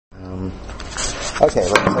Okay,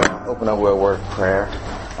 let's open up with a word of prayer.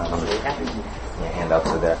 Your handouts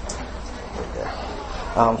are there.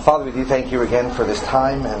 Father, we do thank you again for this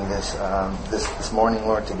time and this morning,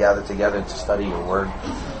 Lord, to gather together to study your word.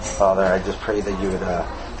 Father, I just pray that you would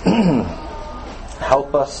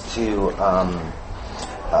help us to,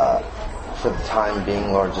 for the time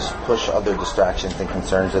being, Lord, just push other distractions and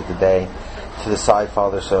concerns of the day to the side,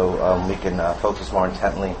 Father, so we can focus more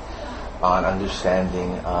intently on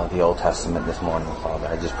understanding the Old Testament this morning, Father.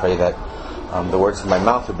 I just pray that the words of my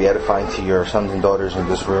mouth would be edifying to your sons and daughters in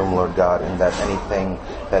this room, Lord God, and that anything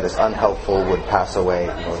that is unhelpful would pass away,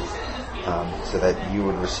 Lord, so that you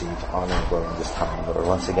would receive honor and glory in this time, Lord.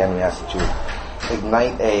 Once again, we ask that you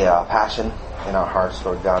ignite a passion in our hearts,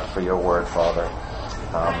 Lord God, for your word, Father,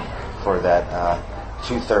 for that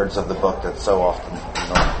 2/3 of the book that's so often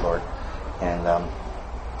ignored, Lord. And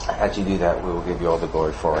as you do that, we will give you all the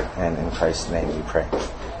glory for it. And in Christ's name we pray.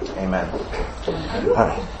 Amen. Let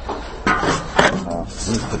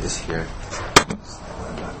me put this here. I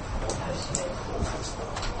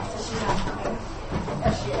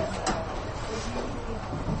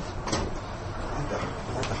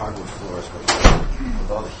like the hardwood floors, but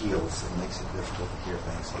with all the heels, it makes it difficult to hear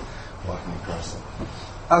things walking across them.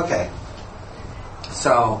 Okay.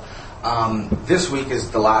 So, this week is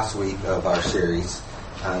the last week of our series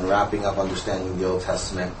on wrapping up understanding the Old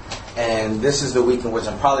Testament. And this is the week in which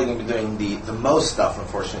I'm probably going to be doing the most stuff,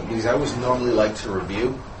 unfortunately, because I always normally like to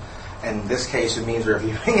review. And in this case, it means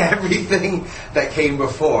reviewing everything that came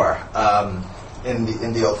before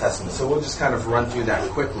in the Old Testament. So we'll just kind of run through that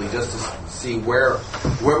quickly just to see where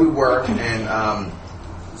we were and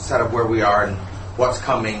set up where we are and what's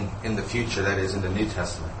coming in the future, that is, in the New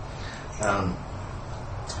Testament.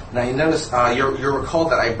 Now you notice, you'll recall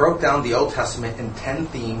that I broke down the Old Testament in 10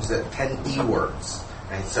 themes, 10 E words.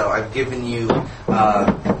 Right? So I've given you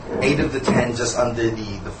 8 of the 10 just under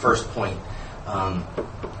the first point.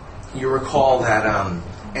 You recall that,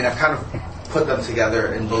 and I've kind of put them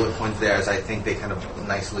together in bullet points there as I think they kind of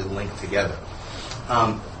nicely link together.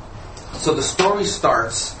 So the story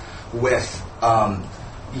starts with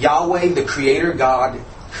Yahweh, the Creator God,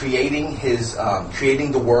 creating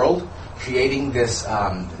the world, creating this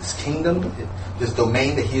kingdom, this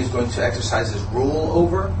domain that he is going to exercise his rule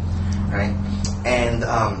over, right? And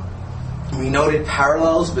we noted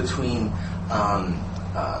parallels between,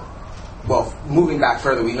 moving back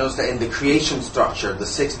further, we noticed that in the creation structure, the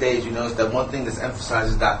 6 days, you notice that one thing that's emphasized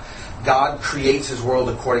is that God creates his world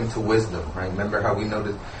according to wisdom, right? Remember how we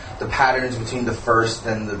noted the patterns between the first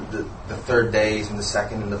and the third days and the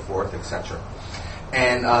second and the fourth, etc.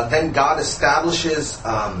 And then God establishes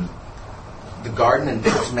the garden and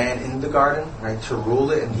puts man in the garden, right, to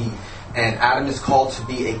rule it, and Adam is called to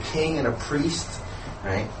be a king and a priest,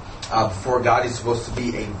 right? Before God, he's supposed to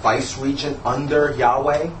be a vice regent under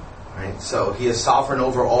Yahweh, right? So he is sovereign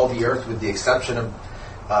over all the earth, with the exception of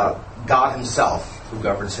God himself, who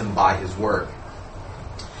governs him by his word.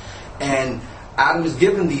 And Adam is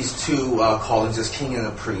given these two callings as king and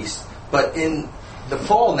a priest, but in the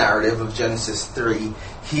fall narrative of Genesis 3,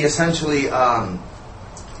 he essentially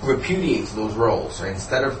repudiates those roles. Right?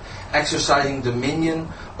 Instead of exercising dominion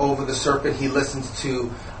over the serpent, he listens to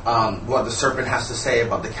what the serpent has to say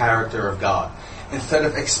about the character of God. Instead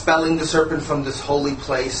of expelling the serpent from this holy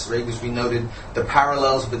place, right, because we noted the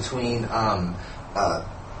parallels between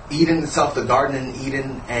Eden itself, the Garden in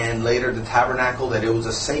Eden, and later the tabernacle, that it was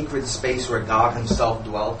a sacred space where God himself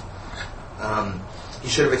dwelt. He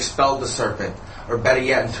should have expelled the serpent. Or better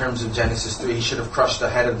yet, in terms of Genesis 3, he should have crushed the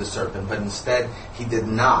head of the serpent, but instead he did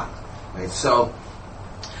not. Right? So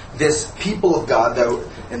this people of God, that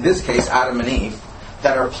in this case Adam and Eve,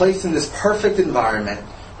 that are placed in this perfect environment,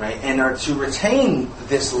 right, and are to retain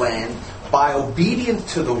this land by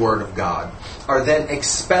obedience to the word of God, are then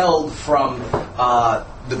expelled from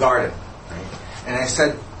the garden. Right? And I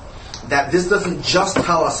said that this doesn't just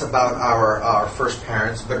tell us about our first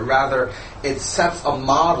parents, but rather it sets a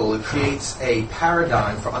model, it creates a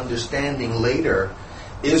paradigm for understanding later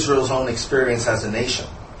Israel's own experience as a nation.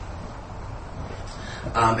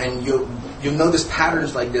 And you'll notice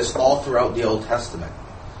patterns like this all throughout the Old Testament,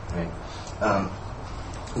 right?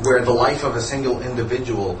 Where the life of a single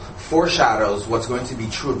individual foreshadows what's going to be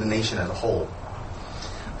true of the nation as a whole.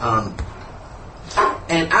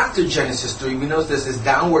 And after Genesis 3, we notice there's this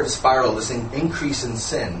downward spiral, this increase in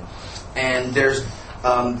sin. And there's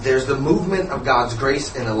the movement of God's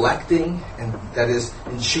grace in electing, and that is,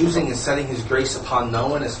 in choosing and setting his grace upon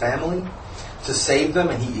Noah and his family to save them,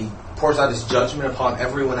 and he pours out his judgment upon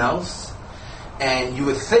everyone else. And you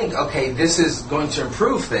would think, okay, this is going to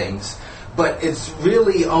improve things, but it's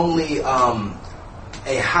really only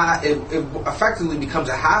it effectively becomes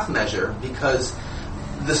a half measure, because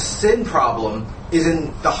the sin problem is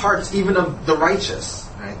in the hearts even of the righteous.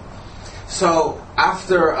 Right? So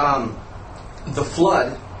after the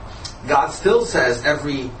flood, God still says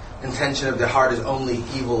every intention of the heart is only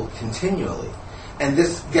evil continually. And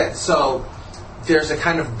so there's a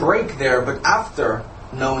kind of break there, but after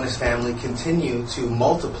Noah and his family continue to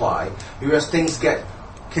multiply, whereas things get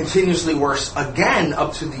continuously worse again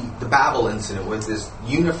up to the Babel incident, with this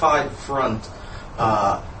unified front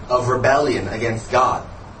of rebellion against God.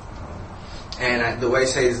 And the way I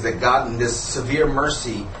say it is that God, in this severe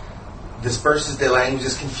mercy, disperses their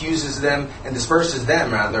languages, confuses them, and disperses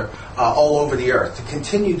them, rather, all over the earth, to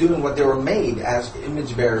continue doing what they were made as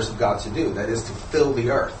image bearers of God to do, that is, to fill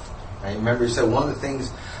the earth. Right? Remember, he said one of the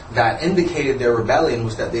things that indicated their rebellion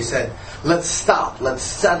was that they said, let's stop, let's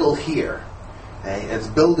settle here. Right? Let's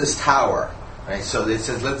build this tower. Right? So it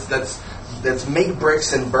says, let's make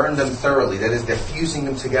bricks and burn them thoroughly. That is, they're fusing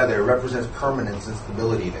them together. It represents permanence and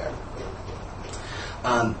stability there.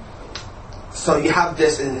 So you have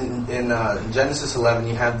this in Genesis 11,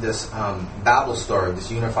 you have this Babel story,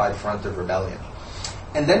 this unified front of rebellion.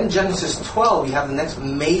 And then in Genesis 12, you have the next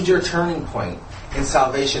major turning point in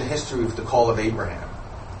salvation history with the call of Abraham.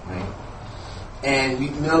 Right? And you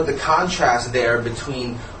know the contrast there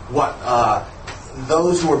between what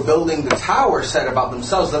those who were building the tower said about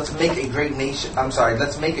themselves. Let's make a great nation.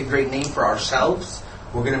 Let's make a great name for ourselves.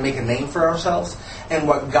 We're going to make a name for ourselves. And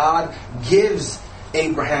what God gives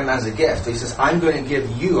Abraham as a gift. He says, I'm going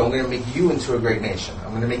to make you into a great nation.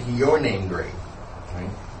 I'm going to make your name great. Right?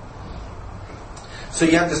 So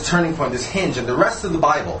you have this turning point, this hinge, and the rest of the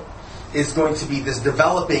Bible is going to be this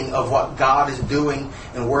developing of what God is doing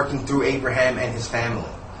and working through Abraham and his family.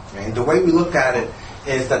 Right? And the way we look at it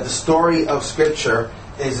is that the story of Scripture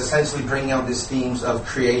is essentially bringing out these themes of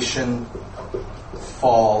creation,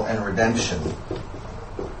 fall, and redemption.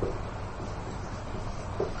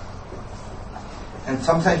 And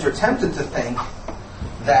sometimes you're tempted to think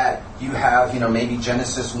that you have, maybe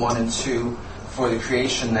Genesis 1 and 2 for the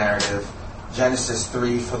creation narrative, Genesis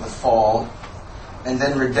 3 for the fall, and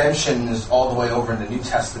then redemption is all the way over in the New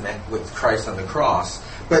Testament with Christ on the cross.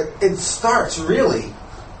 But it starts really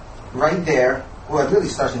right there. Well, it really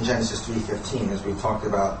starts in Genesis 3:15, as we talked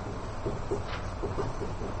about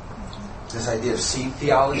this idea of seed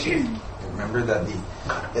theology. Remember that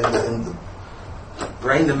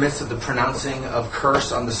right in the midst of the pronouncing of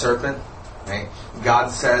curse on the serpent, right?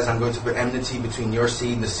 God says, I'm going to put enmity between your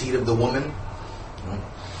seed and the seed of the woman.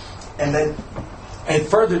 And then it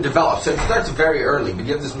further develops. So it starts very early, but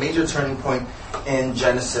you have this major turning point in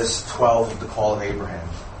Genesis 12 with the call of Abraham.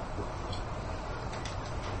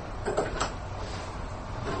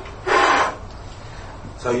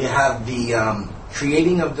 So you have the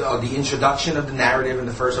creating of the introduction of the narrative in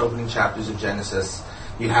the first opening chapters of Genesis.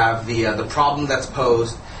 You have the problem that's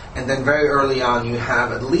posed, and then very early on you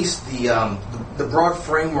have at least the broad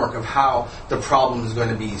framework of how the problem is going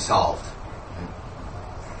to be solved.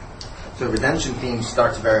 So the redemption theme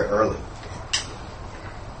starts very early.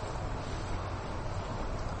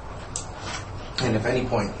 And if any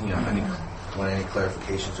point, any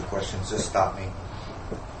clarifications or questions, just stop me.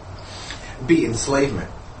 B,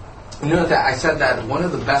 enslavement. You know that I said that one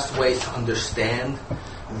of the best ways to understand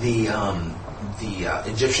the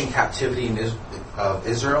Egyptian captivity of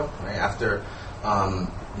Israel, right, after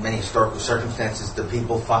many historical circumstances, the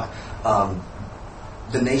people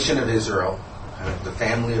the nation of Israel, the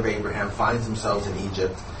family of Abraham, finds themselves in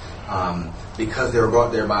Egypt because they were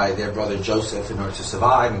brought there by their brother Joseph in order to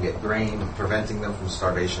survive and get grain, and preventing them from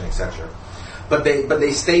starvation, etc. But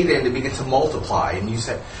they stay there and they begin to multiply. And you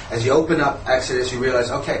say, as you open up Exodus, you realize,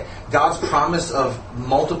 okay, God's promise of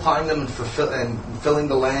multiplying them and filling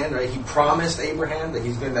the land, right? He promised Abraham that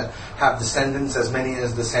he's going to have descendants as many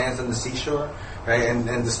as the sands on the seashore, right?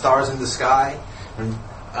 And the stars in the sky. And,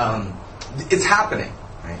 it's happening,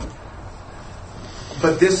 right?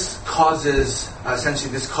 But this causes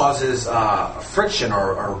friction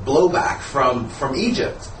or blowback from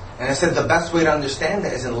Egypt. And I said the best way to understand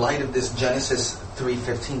that is in light of this Genesis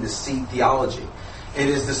 3:15, the seed theology. It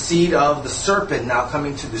is the seed of the serpent now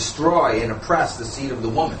coming to destroy and oppress the seed of the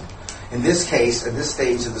woman. In this case, at this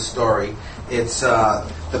stage of the story, it's the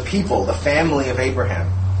people, the family of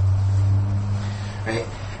Abraham. Right?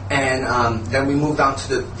 And then we moved on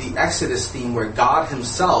to the Exodus theme, where God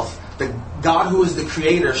himself, the God who is the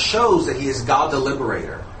creator, shows that he is God the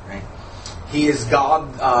liberator. Right? He is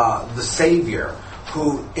God the Savior,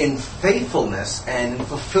 who in faithfulness and in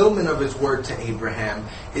fulfillment of his word to Abraham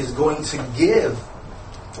is both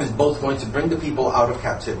going to bring the people out of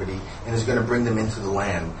captivity and is going to bring them into the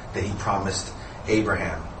land that he promised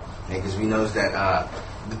Abraham. Because we know that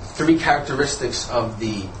the three characteristics of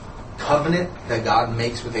the covenant that God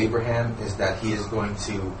makes with Abraham is that He is going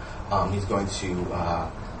to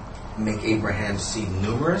make Abraham's seed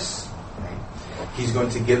numerous. Right? He's going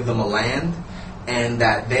to give them a land, and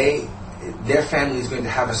that their family is going to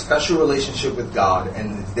have a special relationship with God,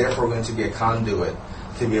 and is therefore going to be a conduit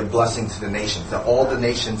to be a blessing to the nations. That all the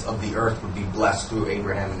nations of the earth would be blessed through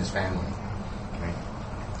Abraham and his family. Right?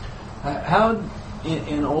 How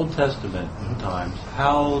in Old Testament times,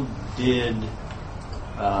 how did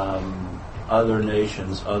other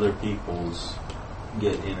nations, other peoples,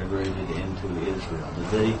 get integrated into Israel?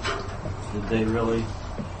 Did they really?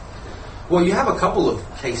 Well, you have a couple of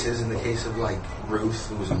cases. In the case of like Ruth,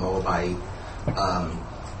 who was a Moabite,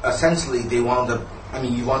 essentially you wound up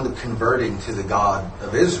converting to the God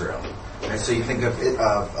of Israel. And so you think of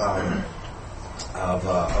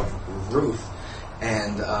Ruth,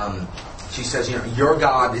 and she says, your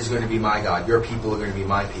God is going to be my God, your people are going to be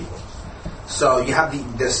my people. So you have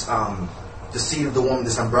the seed of the woman,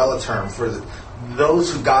 this umbrella term for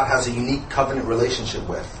those who God has a unique covenant relationship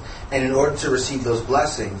with. And in order to receive those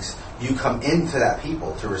blessings, you come into that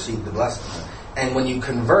people to receive the blessings. And when you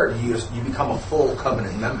convert, you become a full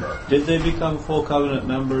covenant member. Did they become full covenant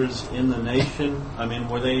members in the nation? I mean,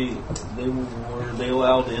 were they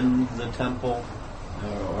allowed in the temple?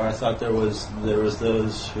 Or I thought there was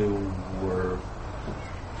those who were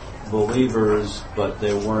believers, but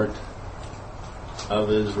they weren't of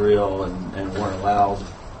Israel and weren't allowed.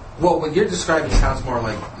 Well, what you're describing sounds more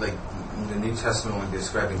like in the New Testament when they're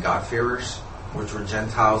describing God-fearers, which were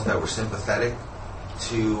Gentiles that were sympathetic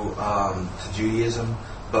to Judaism,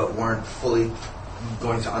 but weren't fully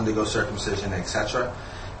going to undergo circumcision, etc.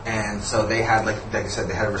 And so they had, like I said,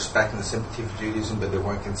 they had a respect and a sympathy for Judaism, but they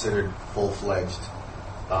weren't considered full-fledged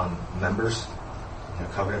members,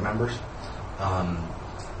 covenant members.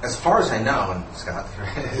 As far as I know, and Scott,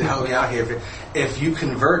 help me out here, if you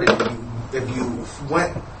converted, if you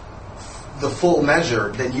went the full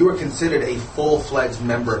measure, then you were considered a full-fledged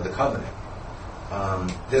member of the covenant.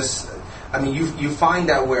 You find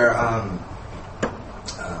that where I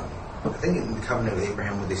think in the covenant of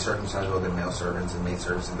Abraham, when they circumcised all their male servants and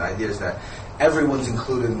maidservants, and the idea is that everyone's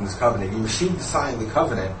included in this covenant. You receive the sign of the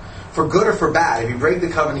covenant for good or for bad. If you break the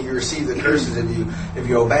covenant, you receive the curses. If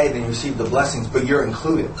you obey, then you receive the blessings, but you're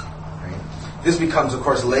included. Right? This becomes, of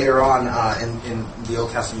course, later on in the Old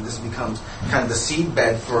Testament, this becomes kind of the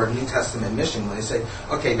seedbed for a New Testament mission when they say,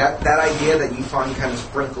 okay, that idea that you find kind of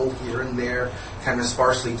sprinkled here and there, kind of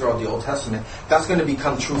sparsely throughout the Old Testament, that's going to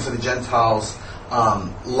become true for the Gentiles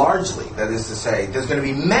largely. That is to say, there's going to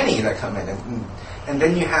be many that come in, and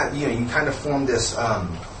then you have, you kind of form this what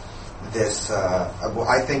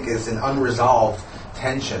I think is an unresolved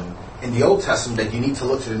tension in the Old Testament that you need to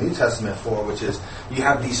look to the New Testament for, which is you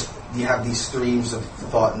have these streams of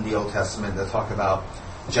thought in the Old Testament that talk about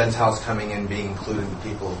Gentiles coming in, being included in the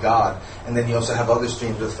people of God, and then you also have other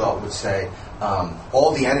streams of thought which say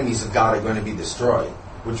all the enemies of God are going to be destroyed,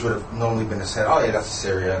 which would have normally been said, oh yeah, that's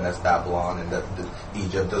Assyria and that's Babylon and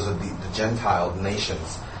Egypt. Those are the Gentile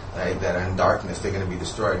nations, right, that are in darkness. They're going to be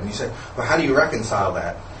destroyed. And you say, well, how do you reconcile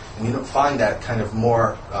that? And you don't find that kind of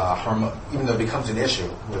more even though it becomes an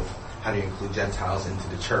issue with how do you include Gentiles into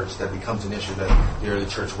the church, that becomes an issue that the early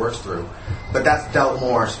church works through. But that's dealt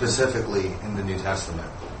more specifically in the New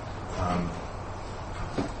Testament.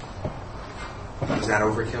 Was that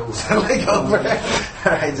overkill? Was that like over?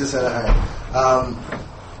 I just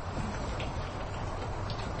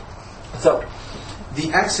So,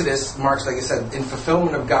 the Exodus marks, like I said, in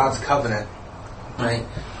fulfillment of God's covenant, right?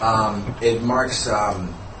 It marks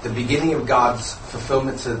the beginning of God's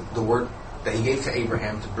fulfillment to the word that He gave to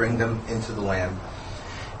Abraham to bring them into the land.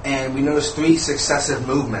 And we notice 3 successive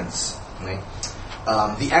movements. Right?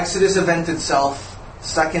 The Exodus event itself,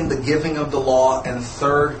 second, the giving of the law, and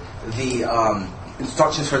third, the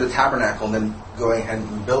instructions for the tabernacle, and then going ahead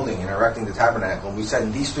and building and erecting the tabernacle. And we said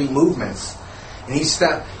in these 3 movements, in each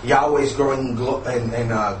step, Yahweh is growing in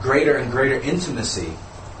greater and greater intimacy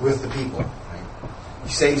with the people. Right? He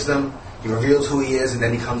saves them, He reveals who He is, and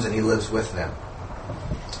then He comes and He lives with them.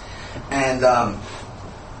 And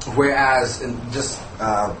whereas, in just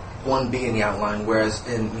 1B in the outline, whereas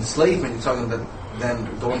in enslavement, you're talking about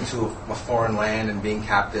them going to a foreign land and being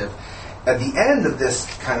captive. At the end of this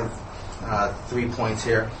kind of 3 points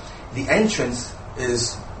here, the entrance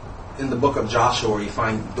is in the book of Joshua, where you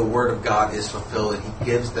find the word of God is fulfilled, and He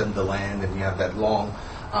gives them the land, and you have that long,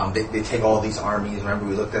 they take all these armies. Remember,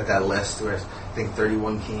 we looked at that list, where I think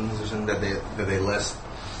 31 kings or something that they list,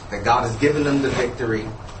 that God has given them the victory,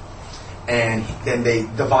 and then they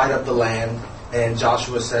divide up the land, And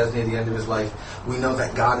Joshua says near the end of his life, we know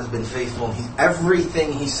that God has been faithful, and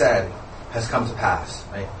everything he said has come to pass.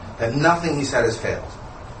 Right? That nothing he said has failed.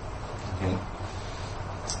 Okay.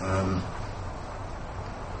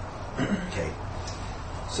 Okay.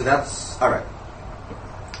 So that's all right.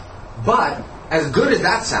 But as good as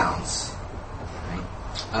that sounds, right,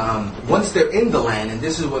 once they're in the land, and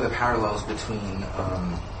this is where the parallels between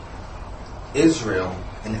Israel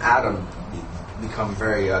and Adam become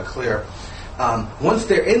very clear. Once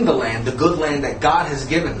they're in the land, the good land that God has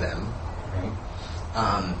given them,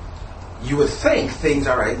 right, you would think things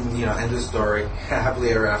are right, and, end of story,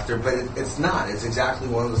 happily ever after, but it's not. It's exactly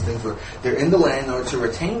one of those things where they're in the land. In order to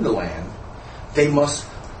retain the land, they must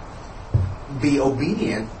be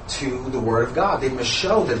obedient to the Word of God. They must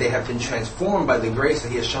show that they have been transformed by the grace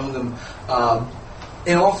that He has shown them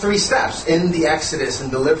in all three steps, in the Exodus,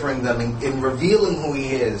 and delivering them, in revealing who He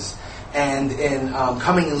is, and in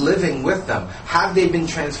coming and living with them. Have they been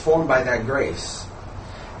transformed by that grace?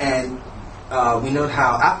 And we note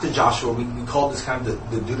how after Joshua, we call this kind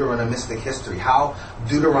of the Deuteronomistic history. How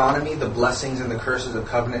Deuteronomy, the blessings and the curses of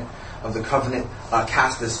the covenant,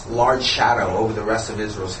 cast this large shadow over the rest of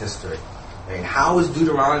Israel's history. And how is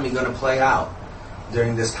Deuteronomy going to play out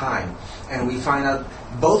during this time? And we find out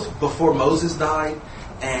both before Moses died,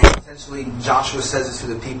 and essentially Joshua says this to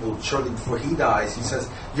the people shortly before he dies. He says,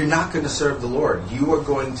 you're not going to serve the Lord. You are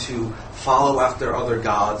going to follow after other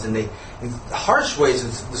gods. And in harsh ways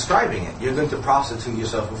of describing it. You're going to prostitute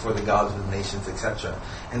yourself before the gods of the nations, etc.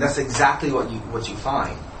 And that's exactly what you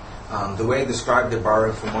find. The way I described it,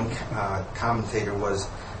 borrowing from one commentator, was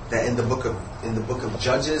that in the book of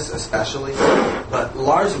Judges especially, but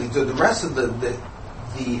largely the rest of the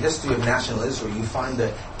history of national Israel, you find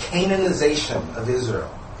the Canaanization of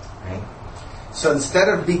Israel. Right? So instead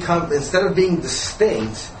of being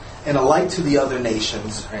distinct and a light to the other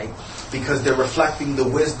nations, right, because they're reflecting the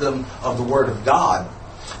wisdom of the Word of God,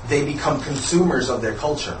 they become consumers of their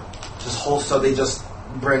culture. So they just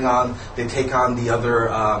take on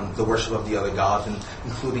the worship of the other gods, and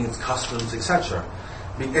including its customs, etc.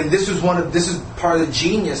 And this is part of the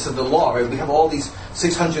genius of the law, right? We have all these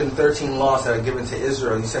 613 laws that are given to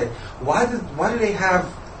Israel. And you say, why do they have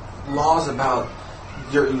laws about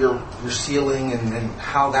your sealing and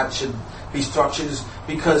how that should be structured? Is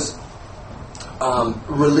because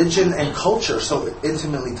religion and culture are so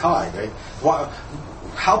intimately tied, right?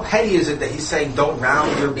 How petty is it that he's saying don't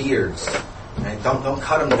round your beards, right? Don't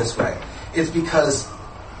cut them this way? It's because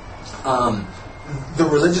the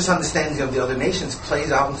religious understanding of the other nations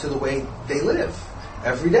plays out into the way they live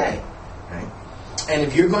every day, right? And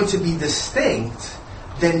if you're going to be distinct,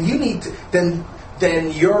 then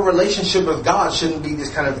then your relationship with God shouldn't be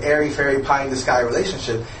this kind of airy-fairy pie-in-the-sky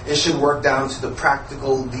relationship. It should work down to the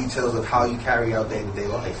practical details of how you carry out day-to-day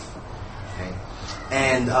life. Okay?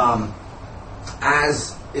 And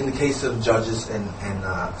as in the case of Judges and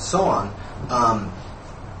so on,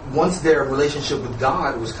 once their relationship with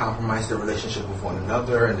God was compromised, their relationship with one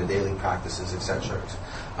another and the daily practices, etc.,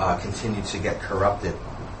 continued to get corrupted.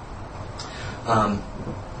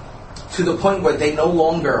 To the point where they no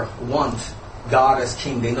longer want God as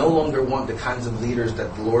king. They no longer want the kinds of leaders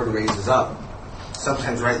that the Lord raises up.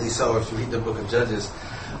 Sometimes rightly so, if you read the book of Judges.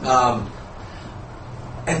 And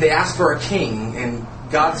they ask for a king, and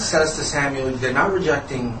God says to Samuel, they're not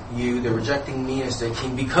rejecting you, they're rejecting me as their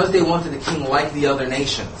king, because they wanted a king like the other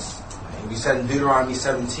nations. And we said in Deuteronomy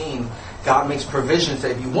 17, God makes provisions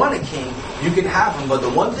that if you want a king, you can have him, but the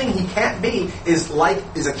one thing he can't be is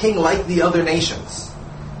a king like the other nations.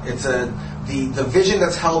 It's the vision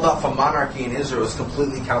that's held up for monarchy in Israel is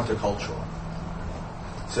completely countercultural.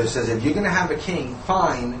 So it says, if you're going to have a king,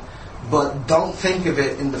 fine, but don't think of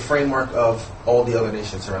it in the framework of all the other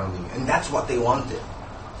nations surrounding you. And that's what they wanted.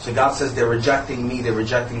 So God says they're rejecting me, they're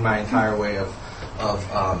rejecting my entire way of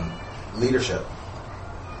leadership.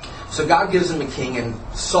 So God gives him a king, and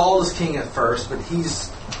Saul is king at first, but he's,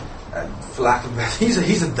 for lack of a better,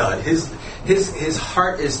 he's a dud. His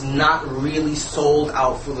heart is not really sold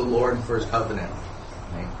out for the Lord and for his covenant.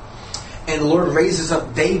 Right? And the Lord raises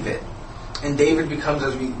up David. And David becomes,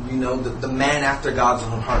 as we know, the man after God's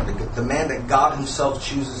own heart, the man that God himself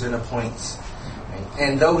chooses and appoints. Right?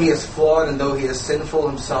 And though he is flawed and though he is sinful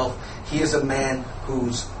himself, he is a man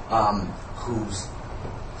whose heart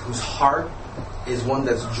is one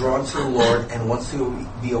that's drawn to the Lord and wants to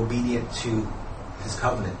be obedient to his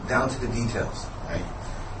covenant, down to the details. Right?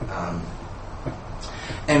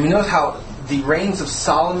 And we notice how the reigns of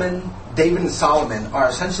David and Solomon, are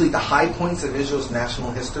essentially the high points of Israel's national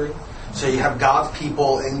history. So you have God's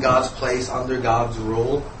people in God's place under God's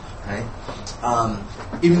rule. Right?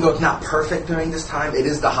 Even though it's not perfect during this time, it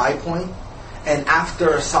is the high point. And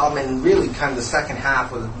after Solomon, really kind of the second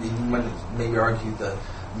half, was you might maybe argue the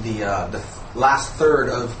last third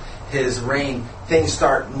of his reign, things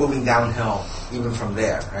start moving downhill even from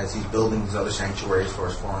there, as he's building these other sanctuaries for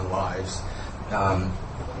his foreign wives.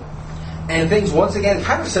 And things, once again,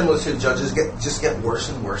 kind of similar to the Judges, get worse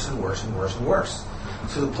and worse and worse and worse and worse.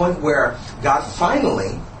 To the point where God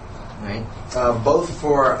finally, right, both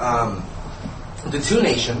for the two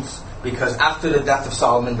nations, because after the death of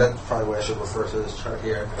Solomon, that's probably where I should refer to this chart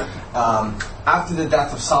here. After the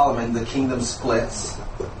death of Solomon, the kingdom splits,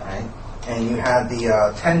 right? And you had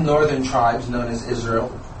the 10 northern tribes known as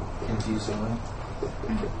Israel, confusingly.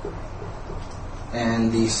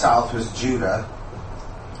 And the south was Judah.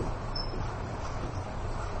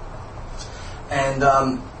 And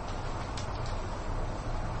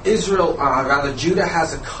Judah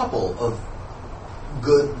has a couple of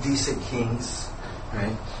good, decent kings,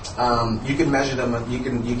 right? You can measure them. You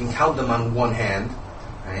can count them on one hand,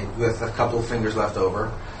 right, with a couple of fingers left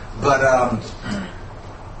over. But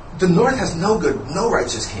the north has no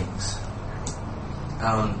righteous kings,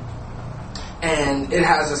 and it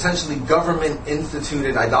has essentially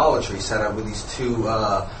government-instituted idolatry set up with these two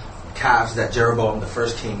calves that Jeroboam, the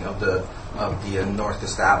first king of the north,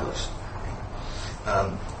 established.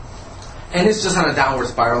 And it's just on a downward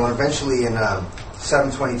spiral, and eventually in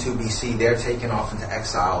 722 BC, they're taken off into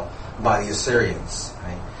exile by the Assyrians.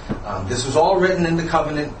 Right? This was all written in the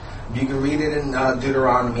covenant. You can read it in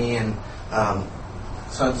Deuteronomy, and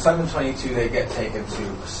so in 722 they get taken to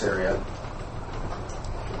Assyria.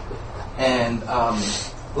 And a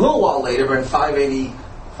little while later, but in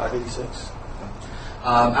 586,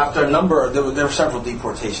 after a number, there were several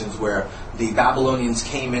deportations where the Babylonians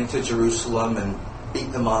came into Jerusalem and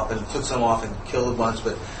beat them up and took some off and killed a bunch,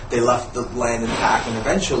 but they left the land intact. And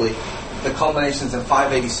eventually, the culminations in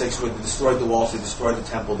 586 where they destroyed the walls, they destroyed the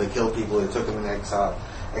temple, they killed people, they took them in exile,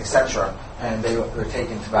 etc. And they were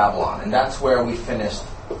taken to Babylon. And that's where we finished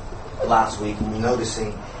last week, and we're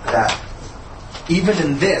noticing that even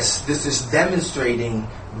in this is demonstrating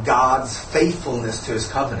God's faithfulness to His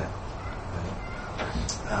covenant.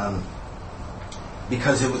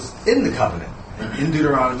 Because it was in the covenant. In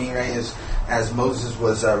Deuteronomy, right, as Moses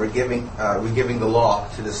was regiving the law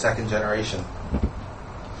to the second generation.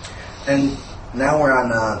 And now we're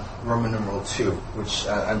on Roman numeral 2, which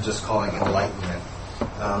I'm just calling Enlightenment.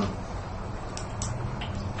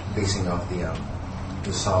 Basing off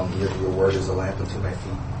the Psalm, your word is a lamp unto my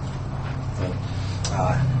feet.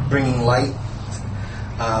 Bringing light.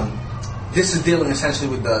 This is dealing essentially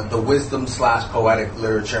with the wisdom / poetic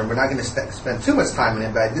literature, and we're not going to spend too much time in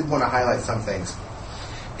it, but I did want to highlight some things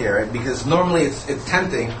here, right? Because normally it's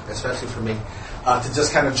tempting, especially for me, to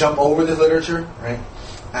just kind of jump over the literature, right,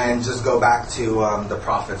 and just go back to the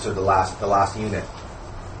prophets or the last unit.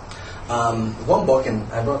 One book, and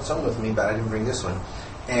I brought some with me, but I didn't bring this one,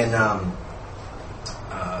 and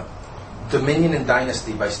Dominion and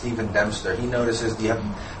Dynasty by Stephen Dempster. He notices you have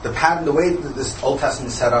the pattern, the way that this Old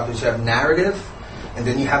Testament is set up is you have narrative, and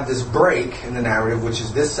then you have this break in the narrative, which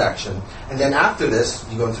is this section, and then after this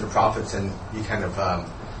you go into the prophets and you kind of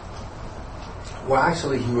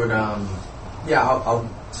I'll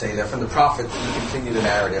say that from the prophets you continue the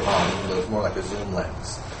narrative on, even though it's more like a zoom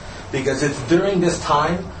lens, because it's during this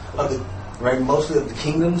time of mostly of the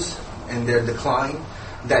kingdoms and their decline,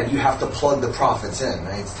 that you have to plug the prophets in.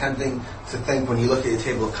 Right? It's tempting to think when you look at your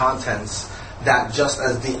table of contents that just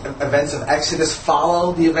as the events of Exodus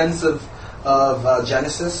follow the events of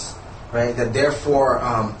Genesis, right? That therefore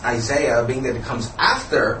Isaiah, being that it comes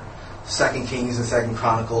after 2 Kings and 2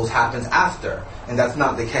 Chronicles, happens after, and that's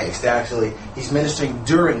not the case. He's ministering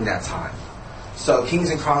during that time. So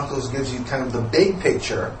Kings and Chronicles gives you kind of the big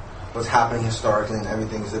picture, what's happening historically and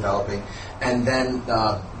everything is developing, and then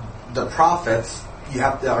the prophets. You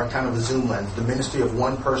have are kind of a zoom lens, the ministry of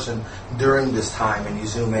one person during this time, and you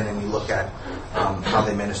zoom in and you look at how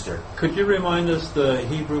they ministered. Could you remind us the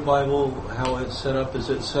Hebrew Bible, how it's set up? Is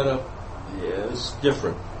it set up? It's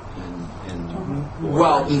different.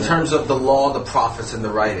 In terms of the law, the prophets, and the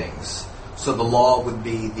writings. So the law would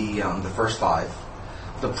be the first 5.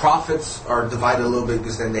 The prophets are divided a little bit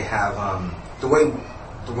because then they have the way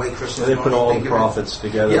Christians they put all the prophets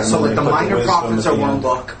together. Yeah, so like the minor prophets are one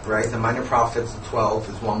book, right? The minor prophets, the 12,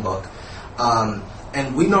 is one book.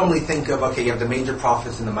 And we normally think of, you have the major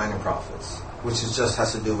prophets and the minor prophets, which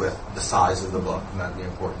has to do with the size of the book, not the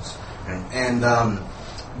importance. Right? And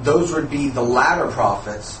those would be the latter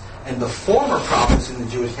prophets, and the former prophets in the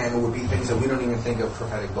Jewish canon would be things that we don't even think of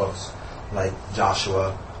prophetic books, like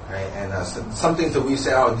Joshua, right? And some things that we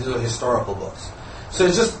say, these are historical books. So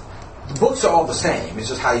it's just the books are all the same. It's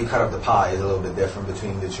just how you cut up the pie is a little bit different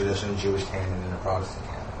between the traditional Jewish canon and the Protestant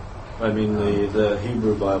canon. I mean, the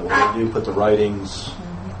Hebrew Bible, they do put the writings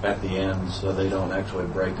at the end, so they don't actually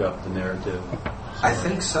break up the narrative. So. I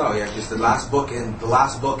think so, yeah, because the last book in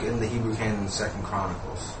the Hebrew canon is 2nd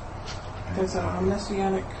Chronicles. There's a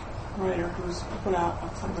Messianic writer who's put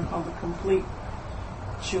out something called the Complete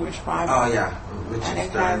Jewish Bible. Oh yeah, Richard and it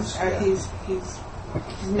Stearns. has, he's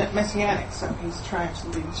Messianic, so he's trying to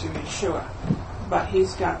lead to Yeshua, but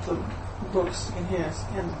he's got the books in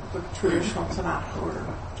the traditional Tanakh order.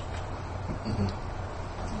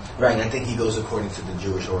 Mm-hmm. Right, and I think he goes according to the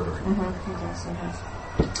Jewish ordering. Mm-hmm. He does,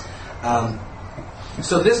 yes.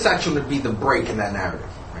 So this section would be the break in that narrative,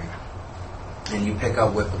 right? And you pick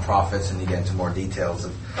up with the prophets and you get into more details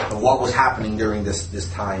of what was happening during this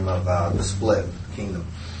time of the split kingdom.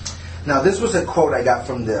 Now, this was a quote I got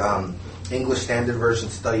from the English Standard Version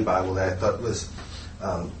Study Bible that I thought was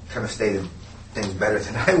kind of stated things better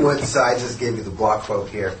than I would, so I just gave you the block quote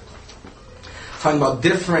here. Talking about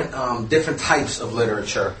different types of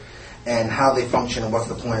literature and how they function and what's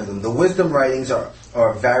the point of them. The wisdom writings are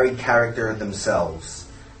a varied character themselves.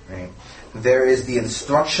 Right? There is the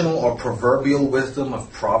instructional or proverbial wisdom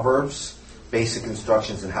of Proverbs, basic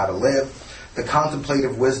instructions in how to live. The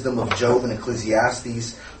contemplative wisdom of Job and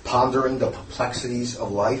Ecclesiastes, pondering the perplexities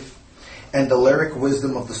of life. And the lyric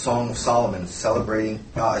wisdom of the Song of Solomon, celebrating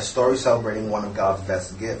a story celebrating one of God's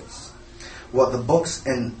best gifts. What the books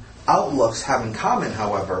and outlooks have in common,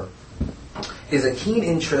 however, is a keen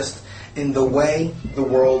interest in the way the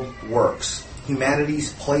world works,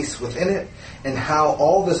 humanity's place within it, and how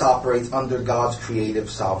all this operates under God's creative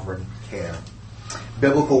sovereign care.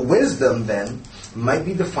 Biblical wisdom, then, might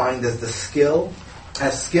be defined as skill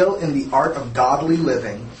in the art of godly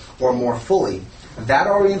living, or more fully, that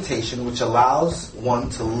orientation which allows one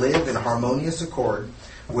to live in harmonious accord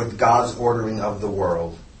with God's ordering of the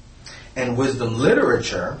world. And wisdom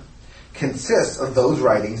literature consists of those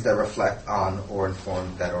writings that reflect on or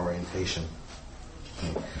inform that orientation.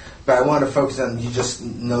 But I want to focus on, you just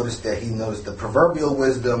noticed that he noticed the proverbial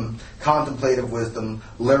wisdom, contemplative wisdom,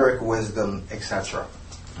 lyric wisdom, etc.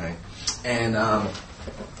 Right? And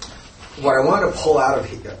what I wanted to pull out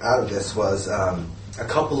of this was a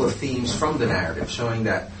couple of themes from the narrative, showing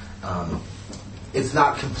that it's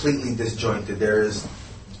not completely disjointed. There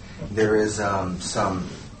is some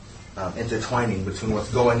intertwining between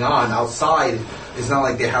what's going on outside. It's not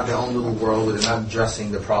like they have their own little world where they're not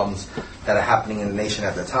addressing the problems that are happening in the nation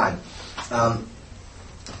at the time.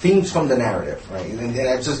 Themes from the narrative, right? And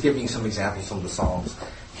I'm just giving you some examples from the Psalms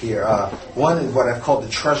here. One is what I've called the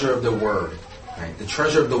treasure of the Word. Right? The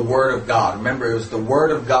treasure of the Word of God. Remember, it was the Word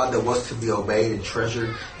of God that was to be obeyed and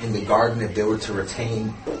treasured in the garden if they were to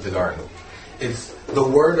retain the garden. It's the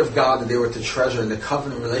Word of God that they were to treasure in the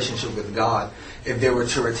covenant relationship with God if they were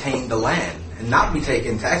to retain the land and not be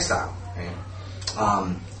taken to exile.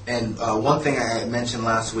 Right? And one thing I mentioned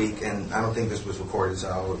last week, and I don't think this was recorded,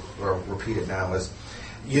 so I'll repeat it now, is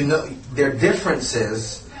there are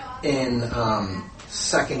differences in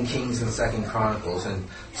 2 Kings and 2 Chronicles, and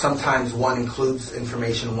sometimes one includes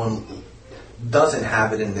information, one doesn't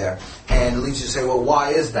have it in there, and it leads you to say, well,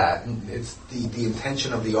 why is that? And it's the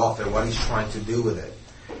intention of the author, what he's trying to do with it.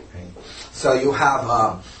 Right? So you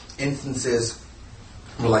have instances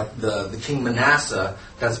like the King Manasseh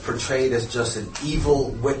that's portrayed as just an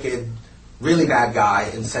evil, wicked, really bad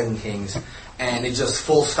guy in 2 Kings, and it just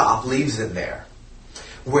full stop leaves it there.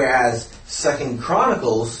 Whereas 2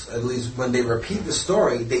 Chronicles, at least when they repeat the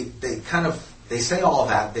story, they say all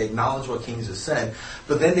that, they acknowledge what Kings has said,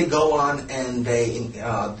 but then they go on and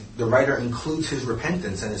the writer includes his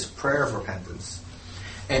repentance and his prayer of repentance.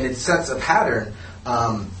 And it sets a pattern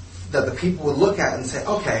that the people would look at and say,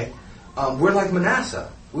 okay, we're like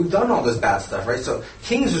Manasseh. We've done all this bad stuff, right? So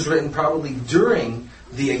Kings was written probably during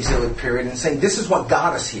the exilic period and saying, this is what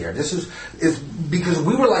got us here. This is because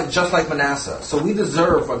we were just like Manasseh. So we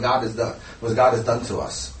deserve what God has done to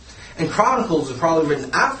us. And Chronicles was probably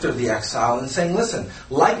written after the exile and saying, listen,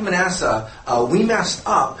 like Manasseh, we messed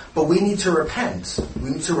up, but we need to repent. We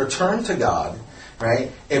need to return to God,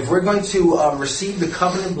 right? If we're going to receive the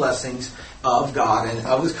covenant blessings of God and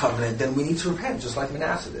of His covenant, then we need to repent, just like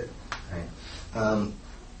Manasseh did. Right?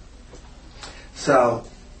 So,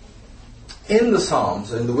 in the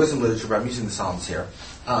Psalms, in the wisdom literature, but I'm using the Psalms here,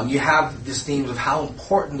 you have these themes of how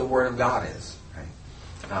important the Word of God is.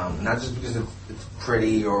 Right? Not just because it's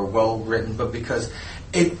pretty or well written, but because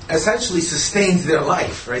it essentially sustains their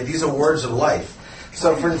life. Right? These are words of life.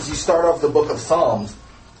 So, for instance, you start off the book of Psalms,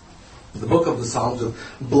 the book of the Psalms of,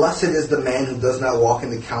 blessed is the man who does not walk in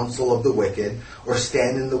the counsel of the wicked, or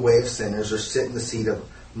stand in the way of sinners, or sit in the seat of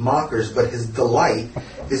mockers, but his delight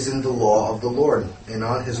is in the law of the Lord, and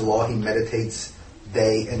on his law he meditates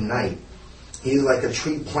day and night. He is like a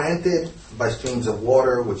tree planted by streams of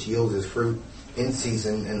water, which yields his fruit in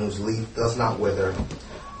season, and whose leaf does not wither.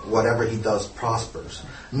 Whatever he does prospers.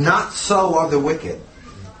 Not so are the wicked.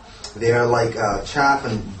 They are like chaff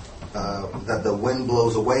that the wind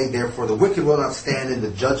blows away. Therefore the wicked will not stand in the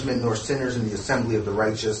judgment, nor sinners in the assembly of the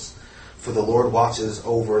righteous. For the Lord watches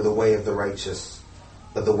over the way of the righteous,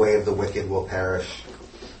 but the way of the wicked will perish.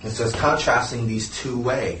 And so it's contrasting these two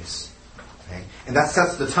ways. Okay? And that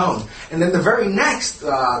sets the tone. And then the very next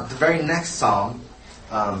psalm,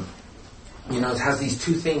 it has these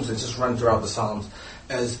two themes that just run throughout the Psalms,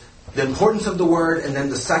 as the importance of the word, and then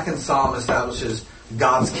the second psalm establishes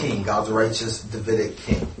God's king, God's righteous Davidic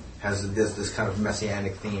king. Has this kind of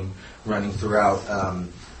messianic theme running throughout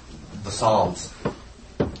the Psalms.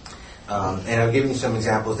 And I've given you some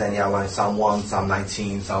examples. Danny outlined Psalm 1, Psalm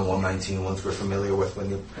 19, Psalm 119, ones we're familiar with, when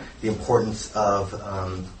the importance of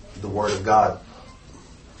the Word of God.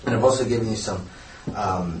 And I've also given you some,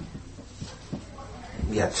 Psalm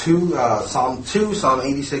 2, Psalm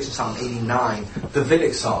 86, and Psalm 89,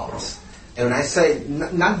 Davidic Psalms. And when I say,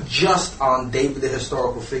 not just on David the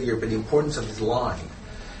historical figure, but the importance of his line.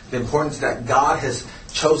 The importance that God has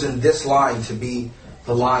chosen this line to be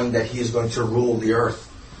the line that he is going to rule the earth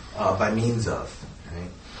by means of.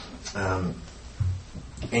 Right?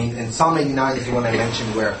 And Psalm 89 is the one I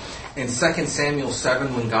mentioned, where in 2 Samuel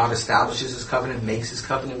 7, when God establishes his covenant, makes his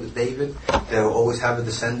covenant with David, they will always have a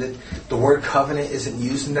descendant. The word covenant isn't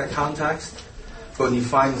used in that context. But when you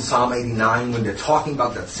find in Psalm 89, when they're talking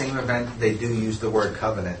about that same event, they do use the word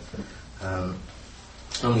covenant.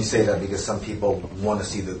 I only say that because some people want to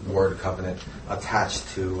see the word covenant attached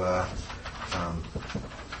to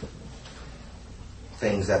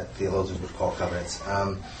things that theologians would call covenants.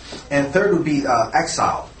 And third would be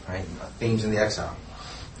exile, right? Themes in the exile.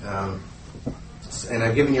 And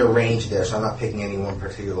I've given you a range there, so I'm not picking any one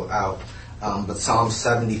particular out. But Psalm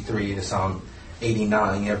 73 to Psalm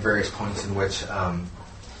 89, you have various points in which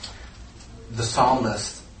the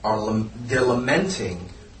psalmists they're lamenting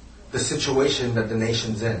the situation that the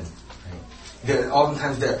nation's in. Right?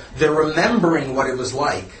 Oftentimes they're remembering what it was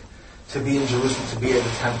like to be in Jerusalem, to be at the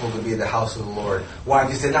temple, to be at the house of the Lord. Why?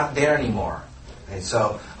 Because they're not there anymore. Right?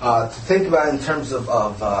 So to think about it in terms of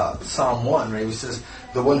Psalm 1, right? He says,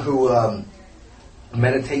 the one who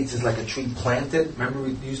meditates is like a tree planted. Remember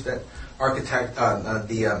we used that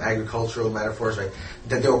agricultural metaphors, right?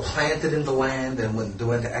 That they were planted in the land, and when they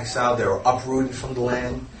went to exile, they were uprooted from the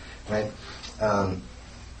land, right?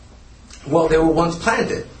 Well, they were once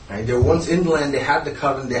planted, right? They were once in the land. They had the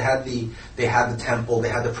covenant. They had the temple. They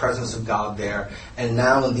had the presence of God there. And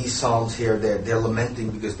now in these psalms here, they're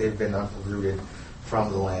lamenting because they've been uprooted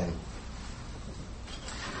from the land.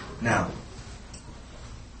 Now,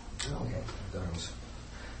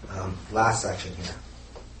 last section here.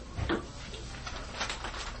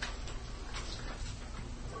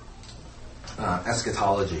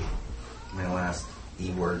 Eschatology, my last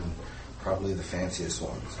E word, and probably the fanciest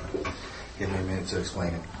one. So give me a minute to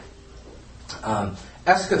explain it.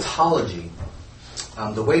 Eschatology,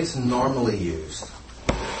 the way it's normally used,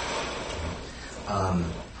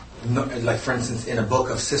 like for instance, in a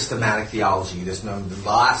book of systematic theology, the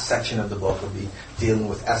last section of the book will be dealing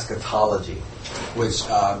with eschatology, which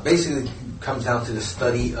basically comes down to the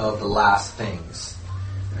study of the last things.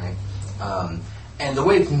 Right? And the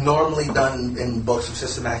way it's normally done in books of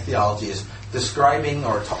systematic theology is describing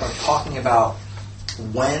or talking about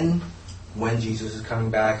when Jesus is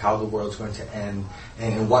coming back, how the world's going to end,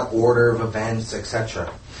 and in what order of events,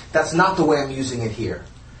 etc. That's not the way I'm using it here.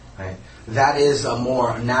 Right? That is a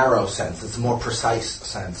more narrow sense. It's a more precise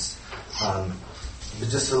sense. But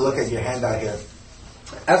just to look at your handout here,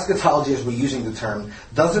 eschatology, as we're using the term,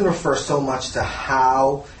 doesn't refer so much to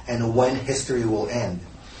how and when history will end,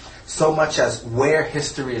 so much as where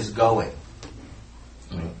history is going.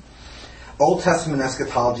 Mm-hmm. Old Testament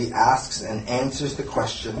eschatology asks and answers the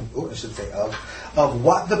question, of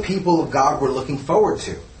what the people of God were looking forward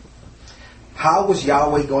to. How was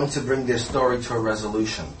Yahweh going to bring their story to a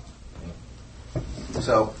resolution?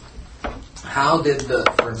 So, how did the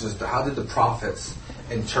prophets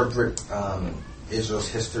interpret Israel's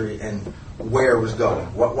history and where it was going?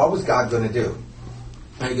 What was God going to do?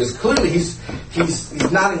 Because clearly he's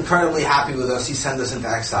not incredibly happy with us. He sent us into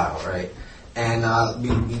exile, right? And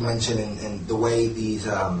we mentioned in the way the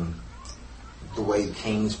way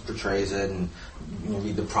Kings portrays it, and you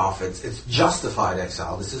read the prophets, it's justified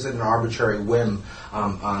exile. This isn't an arbitrary whim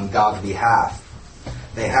on God's behalf.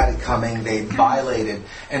 They had it coming. They violated.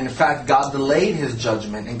 And in fact, God delayed his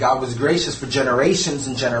judgment, and God was gracious for generations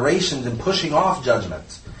and generations in pushing off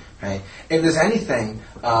judgment. Right? If there's anything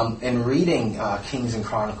in reading Kings and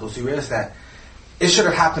Chronicles, you realize that it should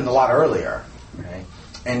have happened a lot earlier. Right?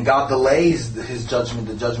 And God delays his judgment,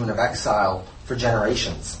 the judgment of exile, for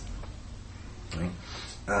generations. Right?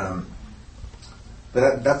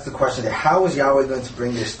 But that's the question. How is Yahweh going to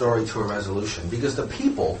bring this story to a resolution? Because the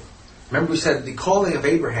people, remember we said the calling of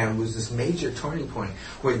Abraham was this major turning point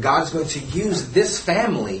where God's going to use this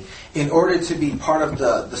family in order to be part of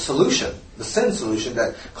the solution, the sin solution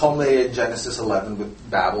that culminated in Genesis 11 with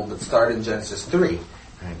Babel, but started in Genesis 3.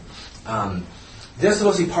 Right? They're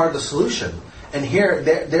supposed to be part of the solution. And here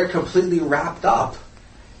they're completely wrapped up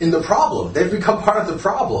in the problem. They've become part of the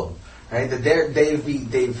problem. Right? That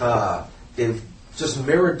they've just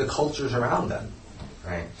mirrored the cultures around them.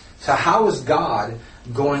 Right? So how is God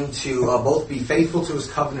going to both be faithful to his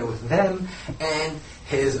covenant with them, and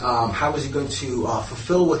his how is he going to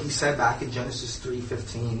fulfill what he said back in Genesis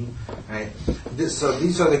 3:15? Right? So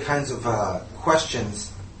these are the kinds of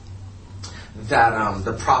questions that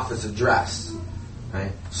the prophets address.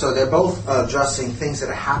 Right? So they're both addressing things that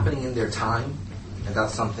are happening in their time. And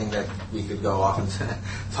that's something that we could go off and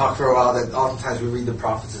talk for a while. That oftentimes we read the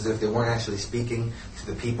prophets as if they weren't actually speaking to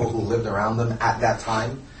the people who lived around them at that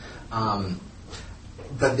time.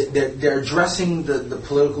 But they're addressing the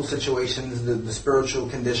political situations, the spiritual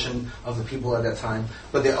condition of the people at that time.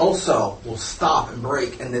 But they also will stop and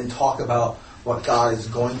break and then talk about what God is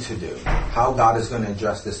going to do, how God is going to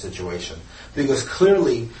address this situation. Because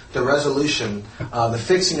clearly the resolution, the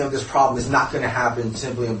fixing of this problem is not going to happen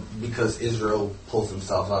simply because Israel pulls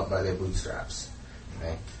themselves up by their bootstraps.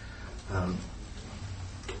 Okay?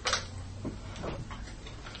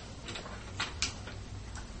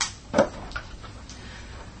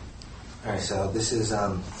 All right, so this is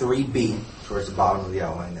 3b, towards the bottom of the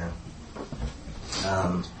outline there.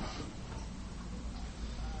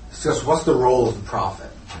 Discuss what's the role of the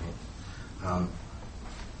prophet.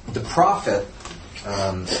 The prophet,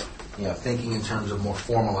 thinking in terms of more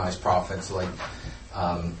formalized prophets like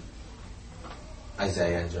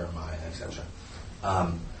Isaiah and Jeremiah, etc.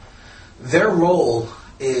 Their role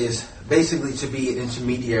is basically to be an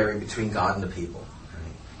intermediary between God and the people.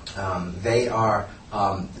 Right? They are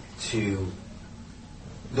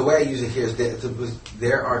the way I use it here is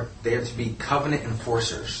they are there to be covenant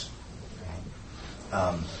enforcers.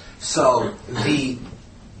 So the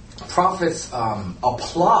prophets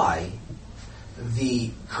apply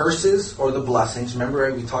the curses or the blessings.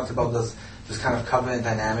 Remember, we talked about this kind of covenant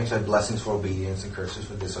dynamics, like blessings for obedience and curses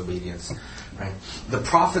for disobedience. Right? The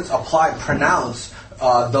prophets pronounce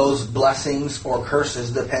those blessings or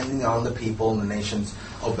curses depending on the people and the nation's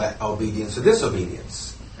obedience or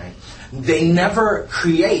disobedience. Right? They never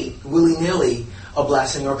create willy-nilly a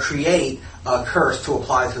blessing or create a curse to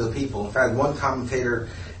apply to the people. In fact, one commentator,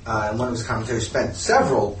 one of his commentators, spent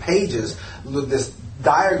several pages with this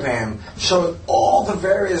diagram showing all the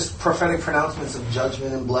various prophetic pronouncements of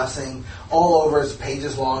judgment and blessing all over. It's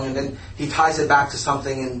pages long, and then he ties it back to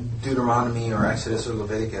something in Deuteronomy or Exodus or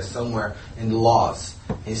Leviticus, somewhere in the laws.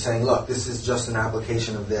 He's saying, look, this is just an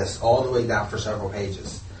application of this, all the way down for several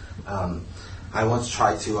pages. I once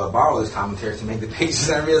tried to borrow this commentary to make the pages,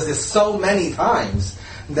 and I realized this so many times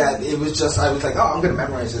that it was just, I was like, I'm going to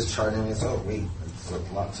memorize this chart, and it's, wait, it's a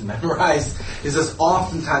lot to memorize. It's just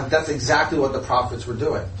oftentimes, that's exactly what the prophets were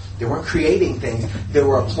doing. They weren't creating things, they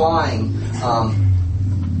were applying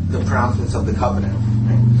the pronouncements of the covenant.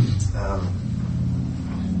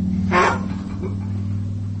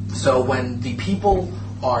 So when the people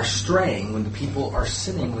are straying, when the people are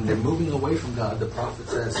sinning, when they're moving away from God, the prophet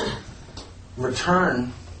says,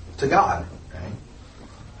 return to God. Right?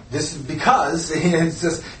 This is because it's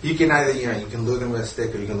just, you can either, you can lure them with a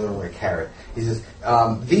stick or you can lure them with a carrot. He says,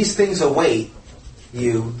 these things await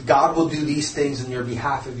you. God will do these things on your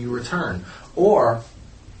behalf if you return. Or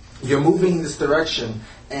you're moving in this direction,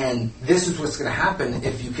 and this is what's going to happen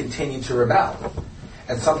if you continue to rebel.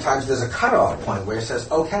 And sometimes there's a cutoff point where it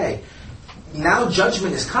says, okay, now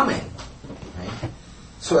judgment is coming. Right?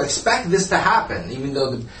 So expect this to happen, even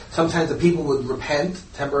though sometimes the people would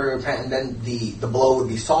temporarily repent, and then the blow would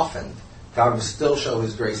be softened. God would still show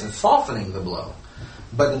his grace in softening the blow.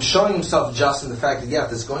 But in showing himself just in the fact that,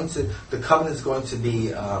 the covenant is going to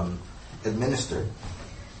be administered.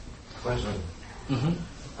 Question.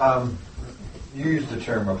 Mm-hmm. You used the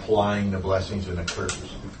term applying the blessings and the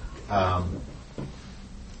curses.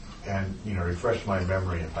 And, refresh my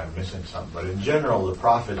memory if I'm missing something. But in general, the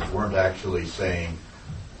prophets weren't actually saying,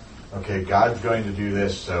 okay, God's going to do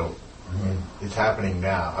this, so it's happening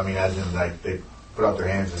now. I mean, as in, like, put out their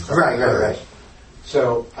hands and stuff. Right.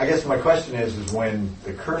 So I guess my question is when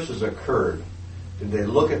the curses occurred, did they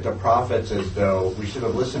look at the prophets as though we should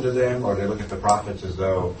have listened to them, or did they look at the prophets as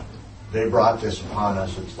though they brought this upon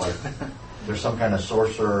us? It's like there's some kind of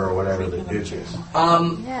sorcerer or whatever that did this.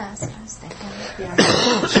 Yes, I was thinking.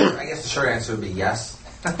 Sure, I guess the short answer would be yes.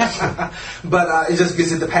 But it just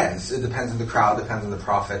because it depends. It depends on the crowd, depends on the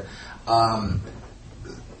prophet.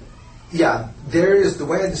 There is, the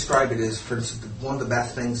way I describe it is, for instance, one of the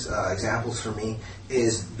best things, examples for me,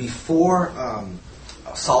 is before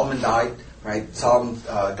Solomon died, right? Solomon,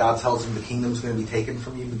 God tells him the kingdom's going to be taken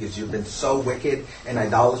from you because you've been so wicked and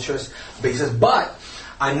idolatrous. But he says, but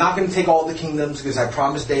I'm not going to take all the kingdoms because I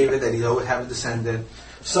promised David that he'd always have a descendant.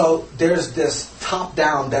 So there's this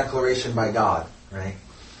top-down declaration by God, right?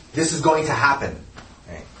 This is going to happen,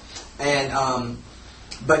 right? And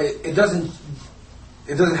but it doesn't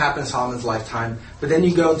happen in Solomon's lifetime. But then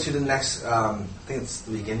you go to the next, I think it's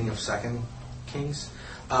the beginning of 2 Kings,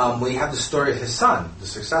 where you have the story of his son, the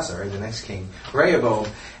successor, right, the next king, Rehoboam.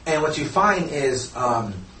 And what you find is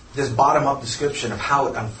this bottom-up description of how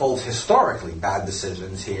it unfolds historically, bad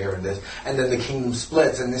decisions here and this, and then the kingdom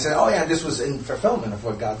splits, and they say, oh yeah, this was in fulfillment of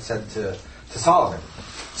what God said to Solomon.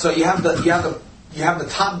 So you have the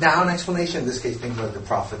top-down explanation. In this case, things like the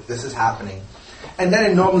prophet. This is happening, and then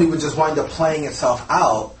it normally would just wind up playing itself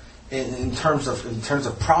out in terms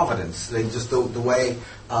of providence, just the way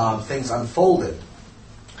things unfolded.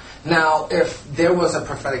 Now, if there was a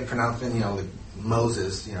prophetic pronouncement, like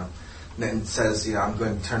Moses, then says, I'm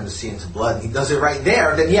going to turn the sea into blood, and he does it right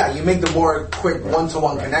there, then you make the more quick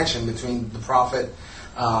one-to-one connection between the prophet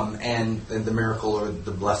and the miracle or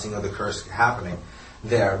the blessing or the curse happening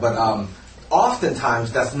there. But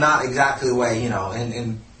oftentimes that's not exactly the way,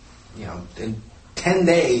 in 10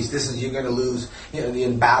 days you're going to lose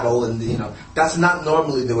in battle, and that's not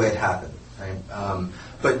normally the way it happened, right?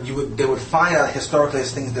 But they would find out historically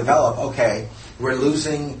as things develop, okay, we're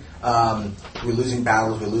losing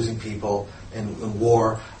battles, we're losing people in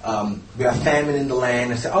war. We have famine in the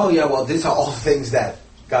land, and say, oh yeah, well these are all things that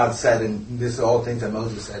God said, and these are all things that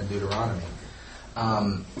Moses said in Deuteronomy.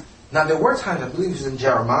 Now there were times, I believe it was in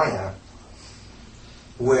Jeremiah,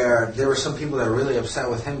 where there were some people that were really upset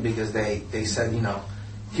with him because they said,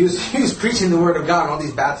 he was preaching the word of God and all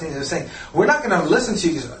these bad things. They're saying, we're not going to listen to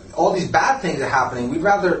you because all these bad things are happening. We'd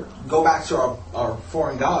rather go back to our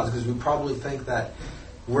foreign gods because we probably think that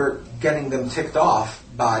we're getting them ticked off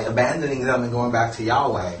by abandoning them and going back to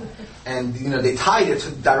Yahweh. And they tied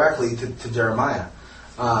it directly to Jeremiah.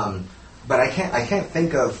 But I can't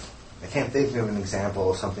think of an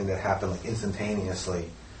example of something that happened like instantaneously.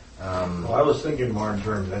 Well, I was thinking more in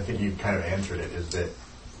terms, I think you kind of answered it, is that,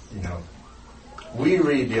 we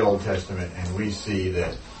read the Old Testament and we see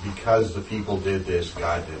that because the people did this,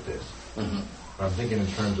 God did this. Mm-hmm. But I'm thinking in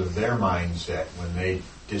terms of their mindset when they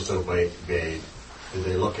disobeyed, did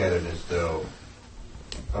they look at it as though,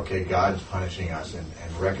 okay, God's punishing us and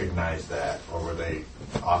recognize that, or were they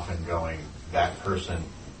often going, that person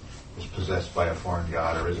was possessed by a foreign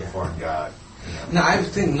god or is a foreign god? No, I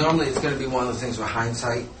think normally it's going to be one of those things where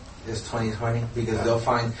hindsight is 20/20, because they'll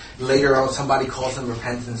find later on somebody calls them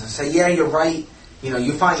repentance and say, yeah, you're right.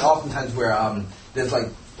 You find oftentimes where there's like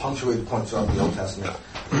punctuated points throughout the Old Testament.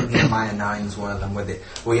 Nehemiah 9 is one of them,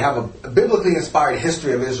 where you have a biblically inspired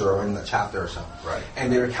history of Israel in a chapter or so. Right.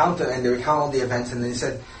 And they recount all the events, and they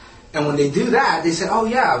said, and when they do that, they said, oh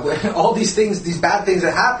yeah, all these things, these bad things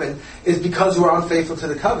that happened is because we're unfaithful to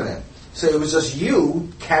the covenant. So it was just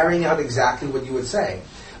you carrying out exactly what you would say.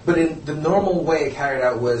 But in the normal way it carried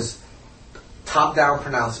out was top-down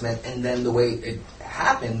pronouncement, and then the way it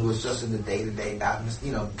happened was just in the day-to-day badness.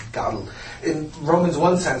 God, in Romans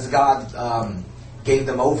 1 sense, God gave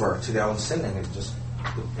them over to their own sin, and it just,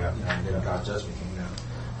 then God's judgment came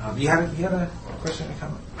down. You had a question or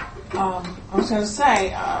comment? I was going to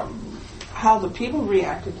say how the people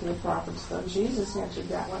reacted to the prophets. Though Jesus answered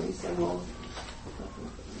that when he said, "Well,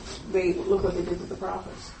 look what they did to the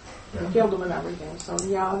prophets." They killed them and everything. So, I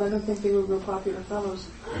don't think they were real popular fellows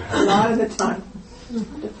a lot of the time.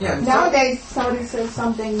 Nowadays, somebody says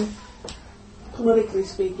something, politically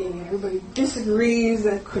speaking, and everybody disagrees,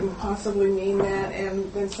 that couldn't possibly mean that,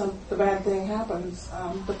 and then the bad thing happens.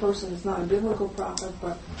 The person is not a biblical prophet,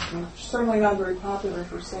 but certainly not very popular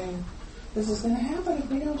for saying, this is going to happen if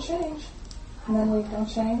we don't change. And then we don't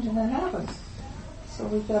change, and that happens. So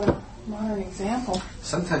we've got a modern example.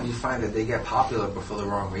 Sometimes you find that they get popular but for the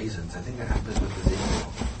wrong reasons. I think that happens with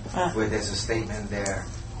Ezekiel, where there's a statement there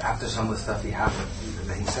after some of the stuff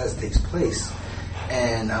that he says takes place,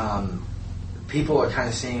 and people are kind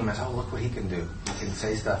of seeing him as, oh, look what he can do. He can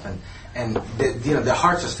say stuff, and their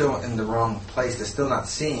hearts are still in the wrong place. They're still not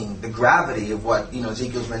seeing the gravity of what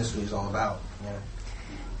Ezekiel's ministry is all about.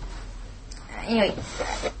 Yeah.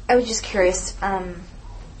 I was just curious.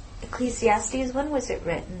 Ecclesiastes, when was it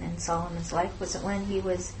written in Solomon's life? Was it when he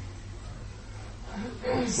was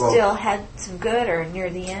still had some good, or near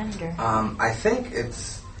the end? Or I think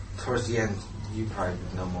it's towards the end. You probably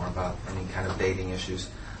know more about any kind of dating issues.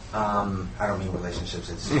 I don't mean relationships.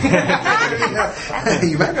 It's you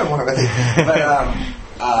might know more about it. But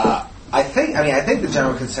I think the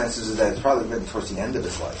general consensus is that it's probably written towards the end of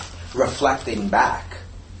his life, reflecting back.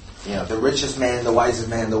 The richest man, the wisest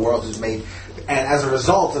man in the world who's made, and as a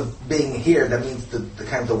result of being here, that means the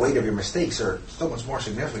kind of the weight of your mistakes are so much more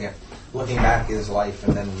significant. Looking back at his life,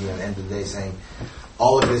 and then at the end of the day saying,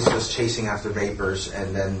 all of this was chasing after vapors,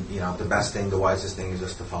 and then the best thing, the wisest thing, is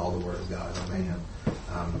just to follow the word of God. Amen.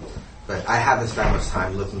 But I haven't spent much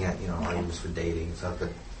time looking at arguments for dating and stuff. But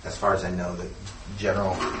as far as I know, the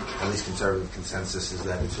general, at least conservative consensus is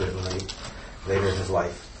that it's written later in his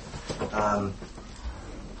life.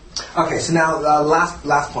 Okay, so now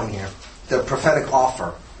last point here, the prophetic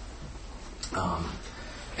offer.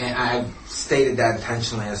 And I stated that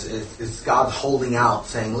intentionally as it's God holding out,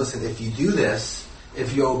 saying, listen, if you do this,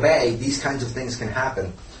 if you obey, these kinds of things can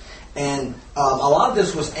happen. And a lot of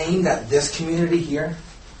this was aimed at this community here,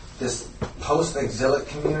 this post-exilic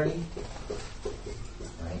community.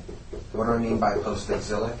 Right? What do I mean by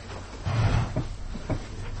post-exilic?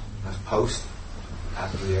 That's post.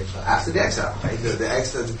 After the exile, right? The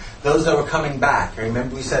exile, those that were coming back. I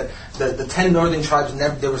remember we said the 10 northern tribes,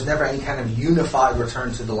 there was never any kind of unified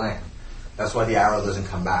return to the land. That's why the arrow doesn't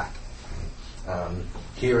come back.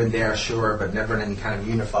 Here and there, sure, but never in any kind of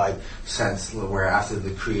unified sense, where after the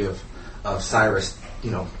decree of Cyrus,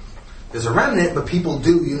 there's a remnant, but people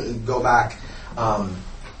do go back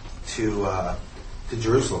to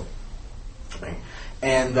Jerusalem. Right?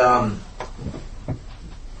 And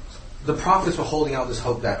the prophets were holding out this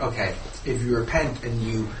hope that, okay, if you repent and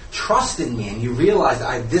you trust in me and you realize that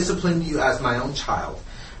I've disciplined you as my own child,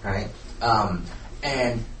 right?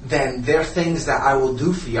 And then there are things that I will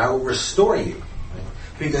do for you. I will restore you. Right?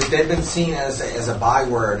 Because they've been seen as a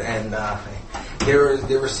byword, and they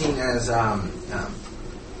were seen as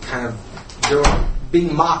they were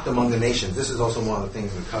being mocked among the nations. This is also one of the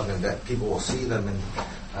things in the covenant, that people will see them and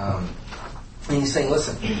he's saying,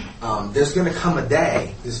 listen, there's going to come a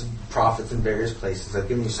day, this is prophets in various places, I've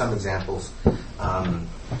given you some examples,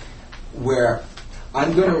 where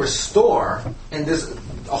I'm going to restore, and there's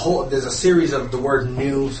a series of the word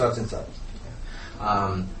new, such and such.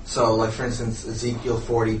 So, like for instance, Ezekiel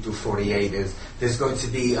 40 through 48 there's going to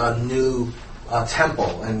be a new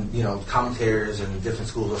temple, and commentators and different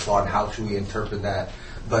schools of thought, and how should we interpret that?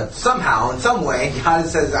 But somehow, in some way, God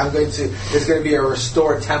says there's going to be a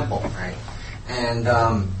restored temple, right? And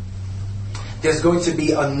there's going to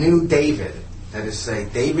be a new David. That is to say,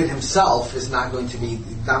 David himself is not going to be,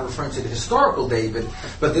 not referring to the historical David,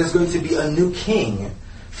 but there's going to be a new king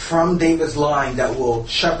from David's line that will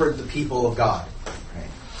shepherd the people of God. Right?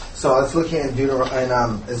 So let's look at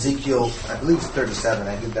Ezekiel, I believe it's 37.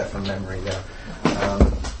 I did that from memory there.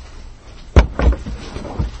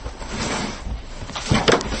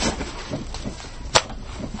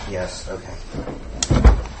 Yes, okay.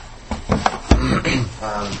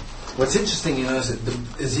 What's interesting, is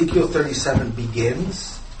that Ezekiel 37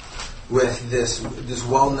 begins with this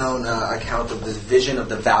well-known account of this vision of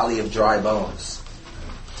the valley of dry bones.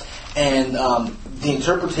 And the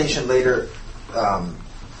interpretation later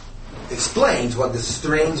explains what this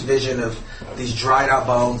strange vision of these dried out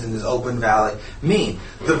bones in this open valley mean.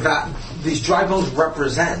 These dry bones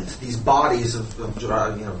represent, these bodies of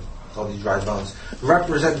dry, all these dry bones,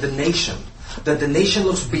 represent the nation. That the nation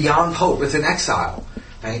looks beyond hope. It's in exile.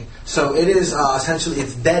 Right? So it is essentially,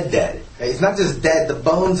 it's dead. Right? It's not just dead. The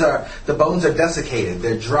bones are desiccated.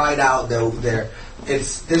 They're dried out.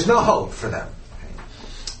 There's no hope for them. Right?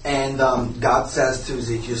 And God says to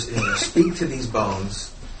Ezekiel, speak to these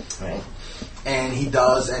bones. Right? And he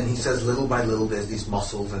does, and he says little by little there's these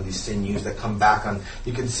muscles and these sinews that come back on.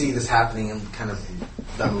 You can see this happening and kind of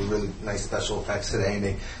done with really nice special effects today. And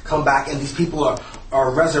they come back, and these people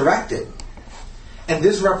are resurrected. And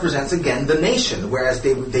this represents, again, the nation, whereas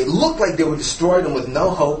they look like they were destroyed and with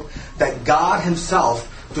no hope, that God himself,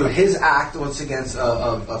 through his act, once again,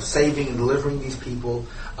 of saving and delivering these people,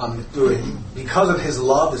 because of his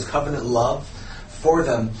love, his covenant love for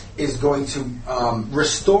them, is going to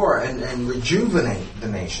restore and rejuvenate the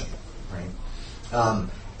nation. Right?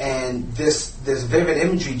 And this vivid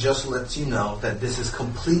imagery just lets you know that this is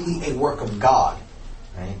completely a work of God.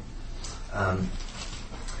 Right?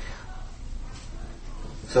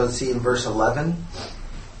 So let's see in verse 11.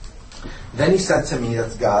 Then he said to me,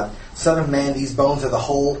 that's God, Son of man, these bones are the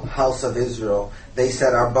whole house of Israel. They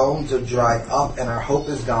said, our bones are dried up and our hope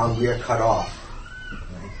is gone. We are cut off.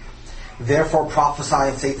 Right? Therefore prophesy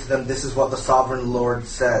and say to them, this is what the sovereign Lord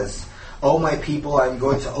says. O my people, I am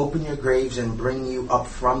going to open your graves and bring you up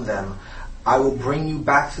from them. I will bring you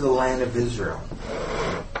back to the land of Israel,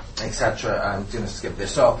 etc. I'm going to skip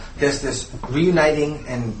this. So there's this reuniting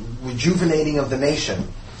and rejuvenating of the nation.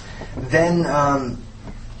 Then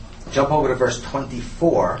jump over to verse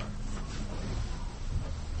 24.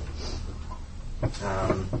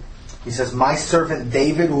 He says, my servant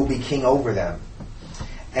David will be king over them,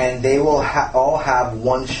 and they will all have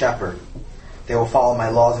one shepherd. They will follow my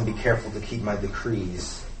laws and be careful to keep my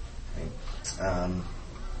decrees. Right?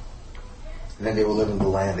 Then they will live in the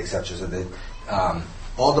land, etc. So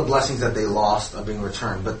all the blessings that they lost are being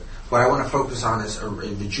returned. But what I want to focus on is a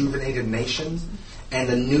rejuvenated nation and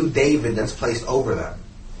a new David that's placed over them.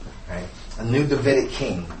 Right? A new Davidic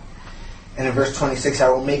king. And in verse 26, I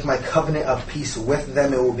will make my covenant of peace with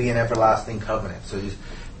them. It will be an everlasting covenant. So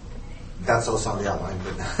that's also on the outline.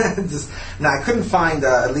 But now I couldn't find,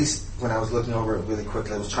 at least when I was looking over it really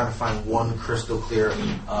quickly, I was trying to find one crystal clear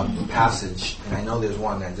passage. And I know there's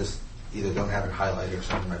one that I just either don't have it highlighted or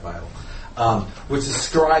something in my Bible. Which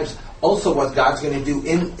describes also what God's going to do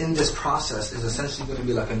in this process is essentially going to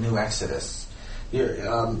be like a new Exodus.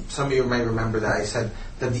 Some of you may remember that I said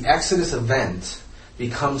that the Exodus event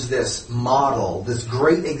becomes this model, this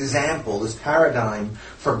great example, this paradigm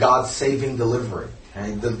for God's saving delivery,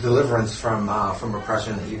 okay? The deliverance from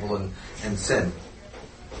oppression, evil, and sin.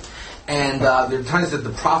 And there are times that the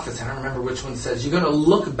prophets, I don't remember which one says, you're going to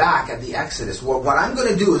look back at the Exodus. What I'm going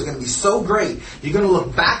to do is going to be so great. You're going to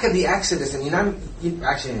look back at the Exodus, and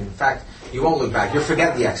actually, in fact, you won't look back. You'll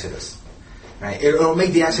forget the Exodus. Right? It'll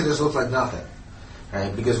make the Exodus look like nothing.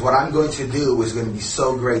 Right? Because what I'm going to do is going to be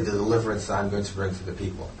so great, the deliverance that I'm going to bring to the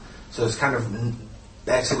people. So it's kind of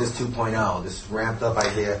Exodus 2.0, this ramped up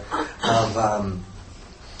idea of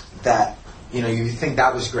that, you think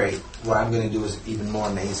that was great. What I'm going to do is even more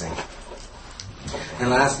amazing. And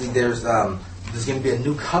lastly, there's going to be a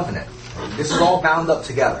new covenant. This is all bound up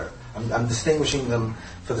together. I'm distinguishing them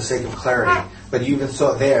for the sake of clarity. But you even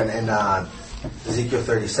saw it there in Ezekiel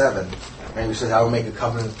 37. Right? Which says, I will make a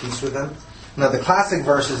covenant of peace with them. Now, the classic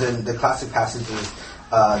verses in the classic passage is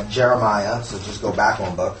Jeremiah. So just go back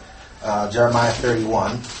one book. Jeremiah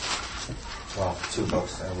 31. Well, two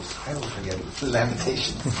books. I always forget it.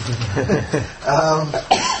 Lamentations.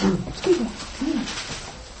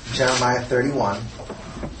 Jeremiah 31.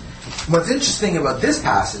 What's interesting about this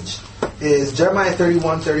passage is Jeremiah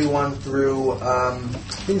 31 through, I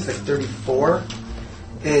think it's like 34,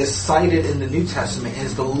 is cited in the New Testament and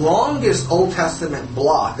is the longest Old Testament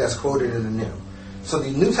block that's quoted in the New. So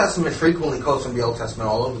the New Testament frequently quotes from the Old Testament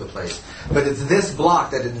all over the place. But it's this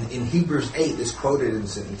block that in Hebrews 8 is quoted in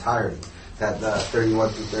its entirety, that 31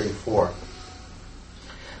 through 34.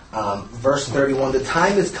 Verse 31, the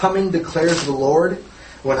time is coming, declares the Lord,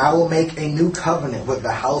 when I will make a new covenant with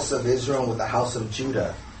the house of Israel and with the house of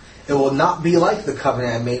Judah. It will not be like the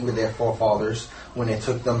covenant I made with their forefathers when I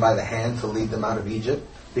took them by the hand to lead them out of Egypt,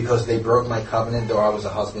 because they broke my covenant, though I was a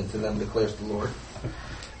husband to them, declares the Lord.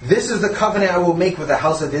 This is the covenant I will make with the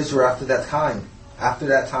house of Israel after that time. After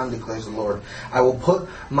that time, declares the Lord. I will put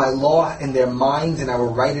my law in their minds, and I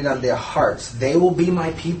will write it on their hearts. They will be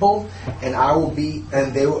my people, and I will be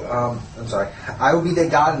their God,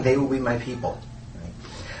 and they will be my people.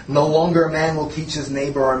 No longer a man will teach his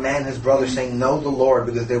neighbor or a man his brother, saying, know the Lord,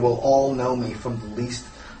 because they will all know me, from the least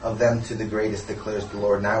of them to the greatest, declares the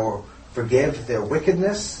Lord. And I will forgive their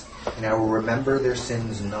wickedness, and I will remember their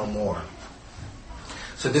sins no more.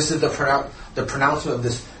 So this is the pronouncement of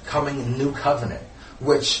this coming new covenant,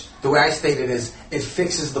 which, the way I state it is, it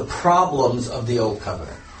fixes the problems of the old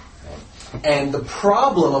covenant. And the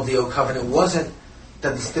problem of the old covenant wasn't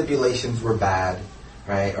that the stipulations were bad,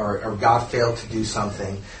 right, or God failed to do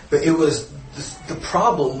something, but it was the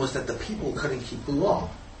problem was that the people couldn't keep the law.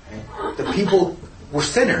 Right? The people were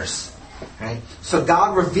sinners. Right? So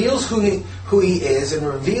God reveals who He is and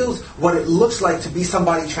reveals what it looks like to be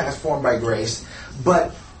somebody transformed by grace,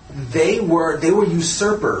 but they were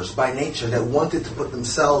usurpers by nature that wanted to put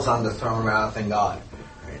themselves on the throne rather than God.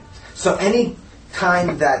 Right? So any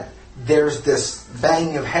time that there's this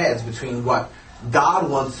banging of heads between what God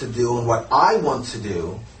wants to do and what I want to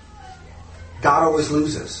do, God always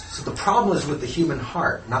loses. So the problem is with the human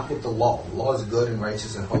heart, not with the law. The law is good and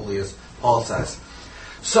righteous and holy, as Paul says.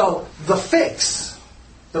 So the fix,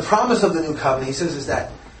 the promise of the new covenant, he says, is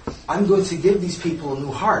that I'm going to give these people a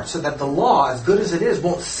new heart so that the law, as good as it is,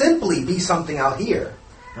 won't simply be something out here,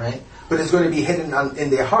 right? But it's going to be hidden in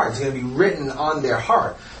their heart. It's going to be written on their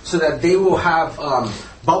heart so that they will have,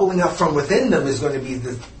 bubbling up from within them is going to be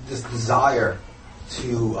this desire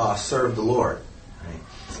to serve the Lord. Right?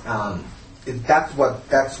 That's what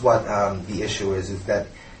the issue is that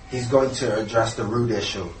he's going to address the root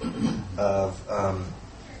issue of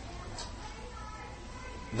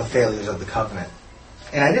the failures of the covenant.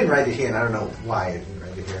 And I didn't write it here, and I don't know why I didn't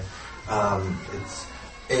write it here.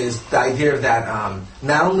 Is the idea that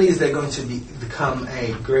not only is there going to become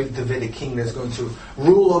a great Davidic king that's going to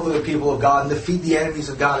rule over the people of God and defeat the enemies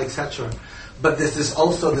of God, etc., but there's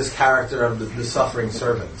also this character of the suffering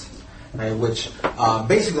servants, right, which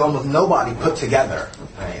basically almost nobody put together,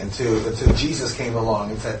 right, until Jesus came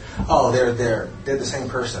along and said, "Oh, they're the same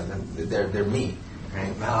person, and they're me."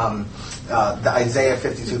 Right? The Isaiah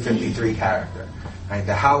 52:53 character. Right?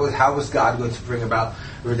 How is God going to bring about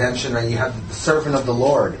redemption? Right? You have the servant of the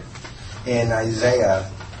Lord in Isaiah.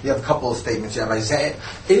 You have a couple of statements. You have Isaiah.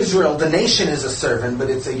 Israel, the nation, is a servant, but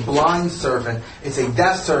it's a blind servant. It's a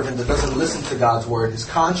deaf servant that doesn't listen to God's word. It's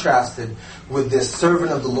contrasted with this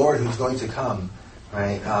servant of the Lord who's going to come.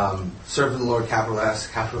 Right? Servant of the Lord, capital S,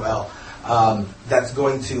 capital L. That's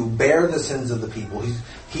going to bear the sins of the people.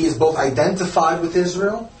 He is both identified with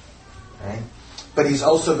Israel, right? But he's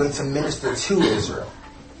also going to minister to Israel,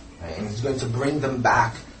 right? And he's going to bring them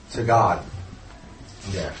back to God.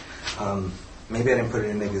 There. Maybe I didn't put it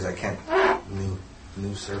in there because I can't.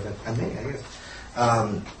 New servant. I guess.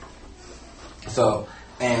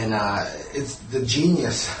 It's the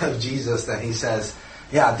genius of Jesus that he says,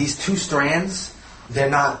 yeah, these two strands, they're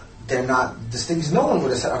not distinct. No one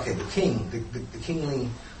would have said, okay, the king, the kingly,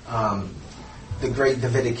 the great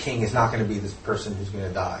Davidic king is not going to be this person who's going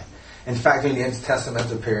to die. In fact, during the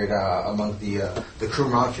intertestamental period, among the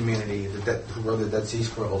Qumran community who wrote the Dead Sea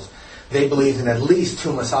Scrolls, they believed in at least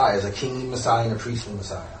two messiahs, a kingly messiah and a priestly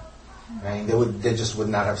messiah. Right? They just would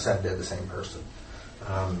not have said they're the same person.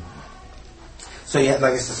 So like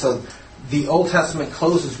I said, so the Old Testament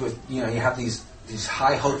closes with, you have these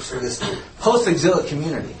high hopes for this post-exilic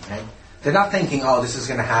community. Right? They're not thinking, oh, this is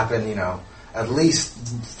going to happen, at least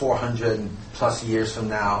 400 plus years from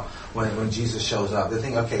now when Jesus shows up. They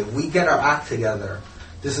think, okay, if we get our act together,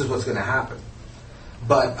 this is what's going to happen.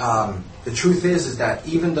 But the truth is that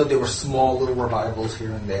even though there were small little revivals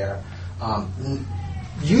here and there,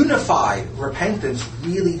 unified repentance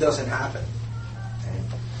really doesn't happen.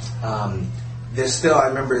 Okay? There's still, I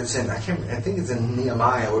remember I think it's in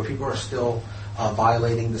Nehemiah where people are still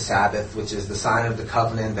violating the Sabbath, which is the sign of the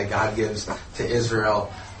covenant that God gives to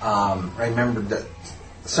Israel. Remember that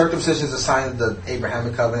circumcision is a sign of the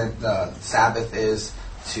Abrahamic covenant. The Sabbath is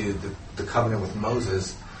to the covenant with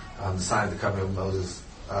Moses, the sign of the covenant with Moses.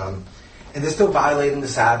 And they're still violating the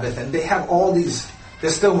Sabbath, and they have all these.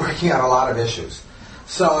 They're still working on a lot of issues.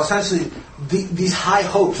 So essentially, these high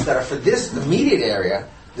hopes that are for this immediate area,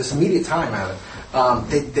 this immediate time,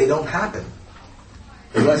 they don't happen.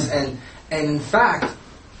 And in fact,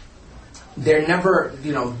 they're never.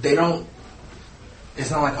 They don't. It's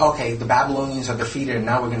not like, okay, the Babylonians are defeated and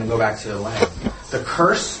now we're going to go back to the land. The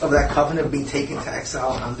curse of that covenant being taken to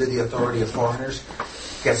exile under the authority of foreigners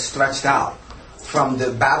gets stretched out from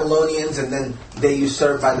the Babylonians, and then they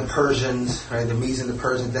usurped by the Persians, right? The Medes and the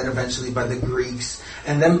Persians, then eventually by the Greeks.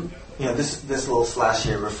 And then, this little slash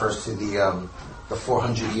here refers to the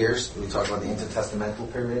 400 years. We talk about the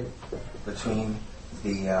intertestamental period between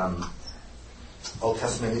the Old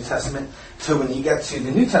Testament, New Testament. So when you get to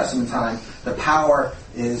the New Testament time, the power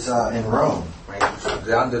is in Rome, right? So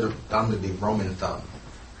they're under the Roman thumb,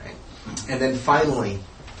 right? And then finally,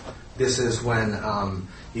 this is when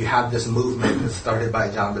you have this movement that's started by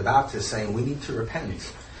John the Baptist saying we need to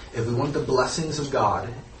repent. If we want the blessings of God,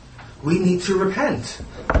 we need to repent.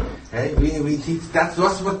 Right? That's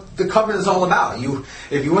what the covenant is all about.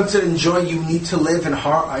 If you want to enjoy, you need to live in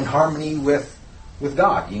harmony with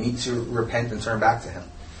God. You need to repent and turn back to Him.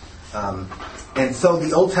 And so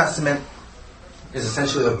the Old Testament is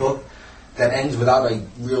essentially a book that ends without a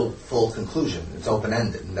real full conclusion. It's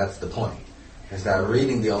open-ended, and that's the point. Is that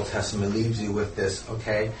reading the Old Testament leaves you with this,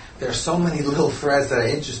 okay, there's so many little threads that are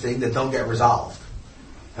interesting that don't get resolved.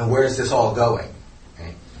 And where is this all going?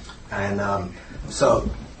 Okay? And so,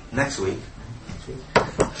 next week.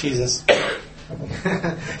 Jesus.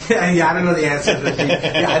 yeah, I don't know the answer.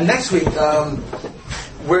 And next week,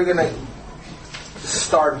 we're going to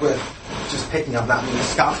start with just picking up. Not me.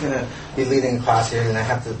 Scott's going to be leading the class here, and I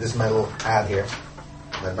have to. This is my little ad here,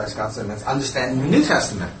 led by Scott Simmons. Understanding the New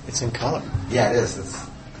Testament. It's in color. Yeah, it is. It's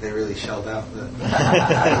They really shelled out the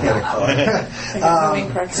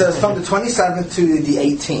so it's from the 27th to the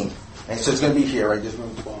 18th. And so it's going to be here, right? Just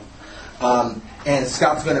room 12. And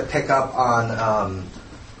Scott's going to pick up on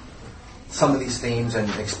some of these themes and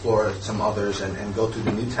explore some others and go through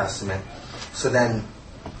the New Testament. So then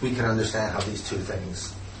we can understand how these two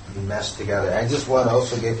things mesh together. I just want to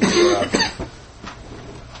also give you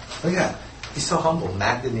look at he's so humble.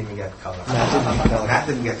 Matt didn't even get color. Matt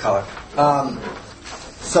didn't get color.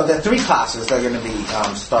 So there are 3 classes that are going to be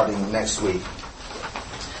starting next week.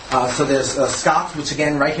 So there's Scott, which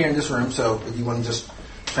again, right here in this room. So if you want to just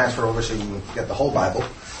transfer over so you can get the whole Bible.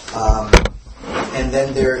 And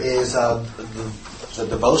then there is the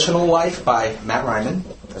Devotional Life by Matt Ryman.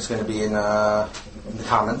 That's going to be in the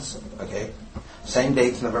comments. Okay. Same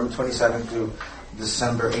dates, November 27th through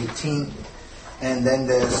December 18th. And then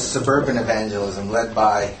there's Suburban Evangelism, led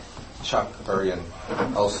by Chuck Urian,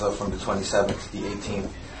 also from the 27th to the 18th,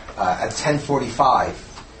 at 10:45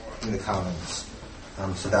 in the Commons.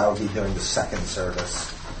 So that will be during the second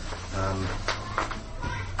service.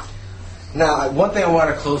 Now, one thing I want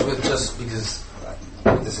to close with, just because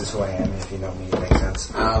this is who I am, if you know me, it makes sense,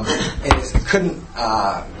 is couldn't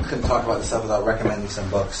talk about this stuff without recommending some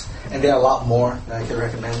books. And there are a lot more that I could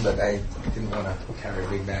recommend, but I didn't want to carry a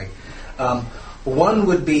big bag. One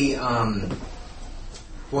would be,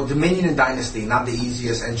 Dominion and Dynasty, not the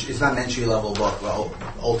easiest, it's not an entry-level book,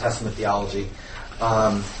 Old Testament theology.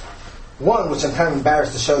 One, which I'm kind of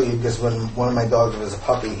embarrassed to show you, because when one of my dogs was a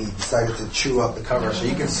puppy, he decided to chew up the cover, so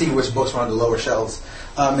you can see which books were on the lower shelves,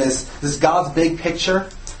 is this God's Big Picture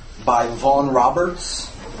by Vaughan Roberts.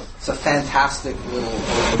 It's a fantastic little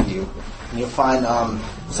overview. And you'll find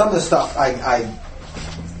some of the stuff I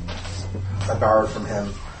borrowed from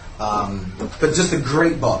him. But just a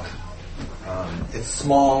great book. It's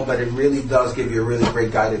small, but it really does give you a really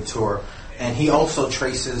great guided tour. And he also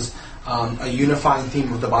traces a unifying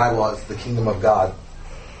theme of the Bible as the kingdom of God.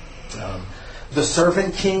 The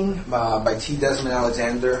Servant King by T. Desmond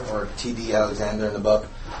Alexander, or T.D. Alexander in the book.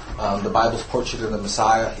 The Bible's Portrait of the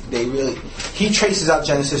Messiah. He traces out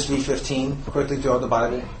Genesis 3:15 quickly throughout the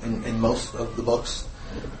Bible in most of the books,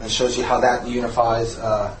 and shows you how that unifies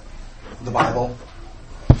the Bible.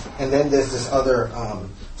 And then there's this other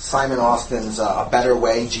Simon Austin's A Better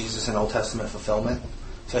Way, Jesus and Old Testament Fulfillment.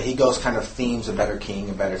 So he goes kind of themes, a better king,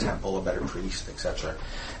 a better temple, a better priest, etc.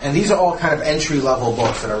 And these are all kind of entry-level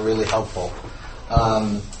books that are really helpful.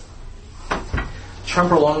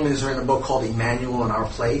 Tremper Longman has written a book called Emmanuel in Our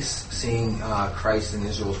Place, Seeing Christ in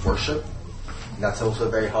Israel's Worship. That's also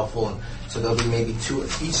very helpful. And so there'll be maybe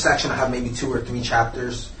each section will have maybe 2 or 3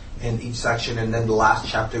 chapters in each section, and then the last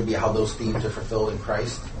chapter will be how those themes are fulfilled in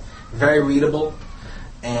Christ. Very readable.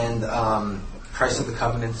 And Christ of the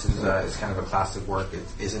Covenants is kind of a classic work. It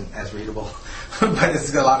isn't as readable, but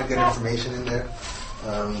it's got a lot of good information in there.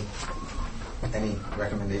 Any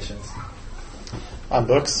recommendations? On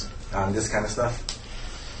books? On this kind of stuff?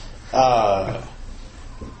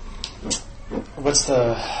 What's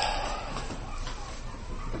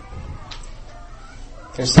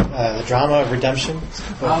there's the Drama of Redemption?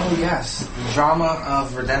 Oh, yes. The Drama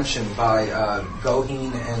of Redemption by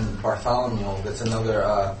Goheen and Bartholomew. That's another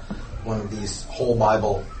one of these whole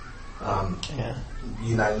Bible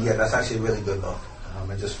united. Yeah, that's actually a really good book.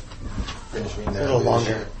 I just finished reading that. A little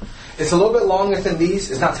longer. It's a little bit longer than these.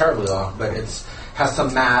 It's not terribly long, but it's has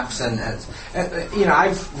some maps and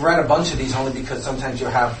I've read a bunch of these only because sometimes you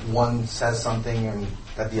have one says something and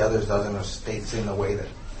that the others doesn't, or states in a way that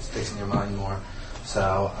sticks in your mind more.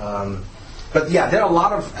 So, but yeah, there are a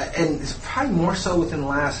lot of, and it's probably more so within the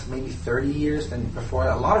last maybe 30 years than before,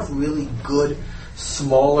 a lot of really good,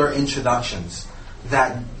 smaller introductions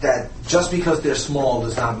that just because they're small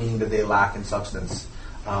does not mean that they lack in substance.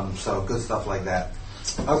 So good stuff like that.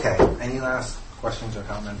 Okay, any last questions or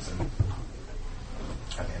comments?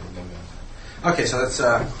 Okay, so let's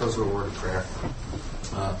close with a word of prayer.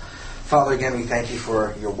 Father, again, we thank you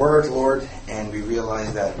for your word, Lord, and we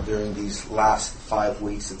realize that during these last 5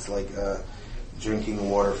 weeks, it's like drinking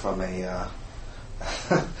water from a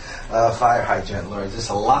fire hydrant, Lord. Just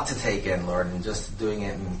a lot to take in, Lord, and just doing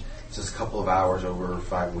it in just a couple of hours over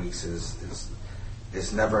 5 weeks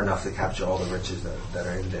is never enough to capture all the riches that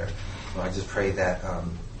are in there. Lord, I just pray that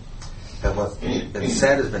what's been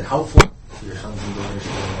said has been helpful to your sons and daughters,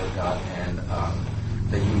 Lord God, and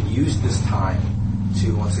that you would use this time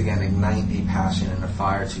to once again ignite a passion and a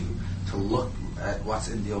fire to look at what's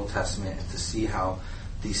in the Old Testament and to see how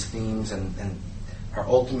these themes and are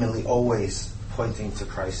ultimately always pointing to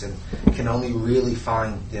Christ and can only really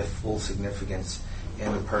find their full significance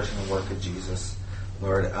in the person and work of Jesus.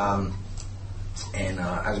 Lord, And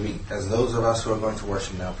as those of us who are going to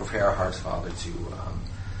worship now, prepare our hearts, Father,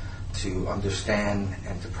 to understand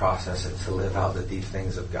and to process it, to live out the deep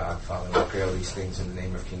things of God, Father. We pray all these things in the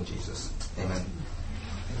name of King Jesus. Amen.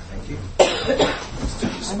 Thank you.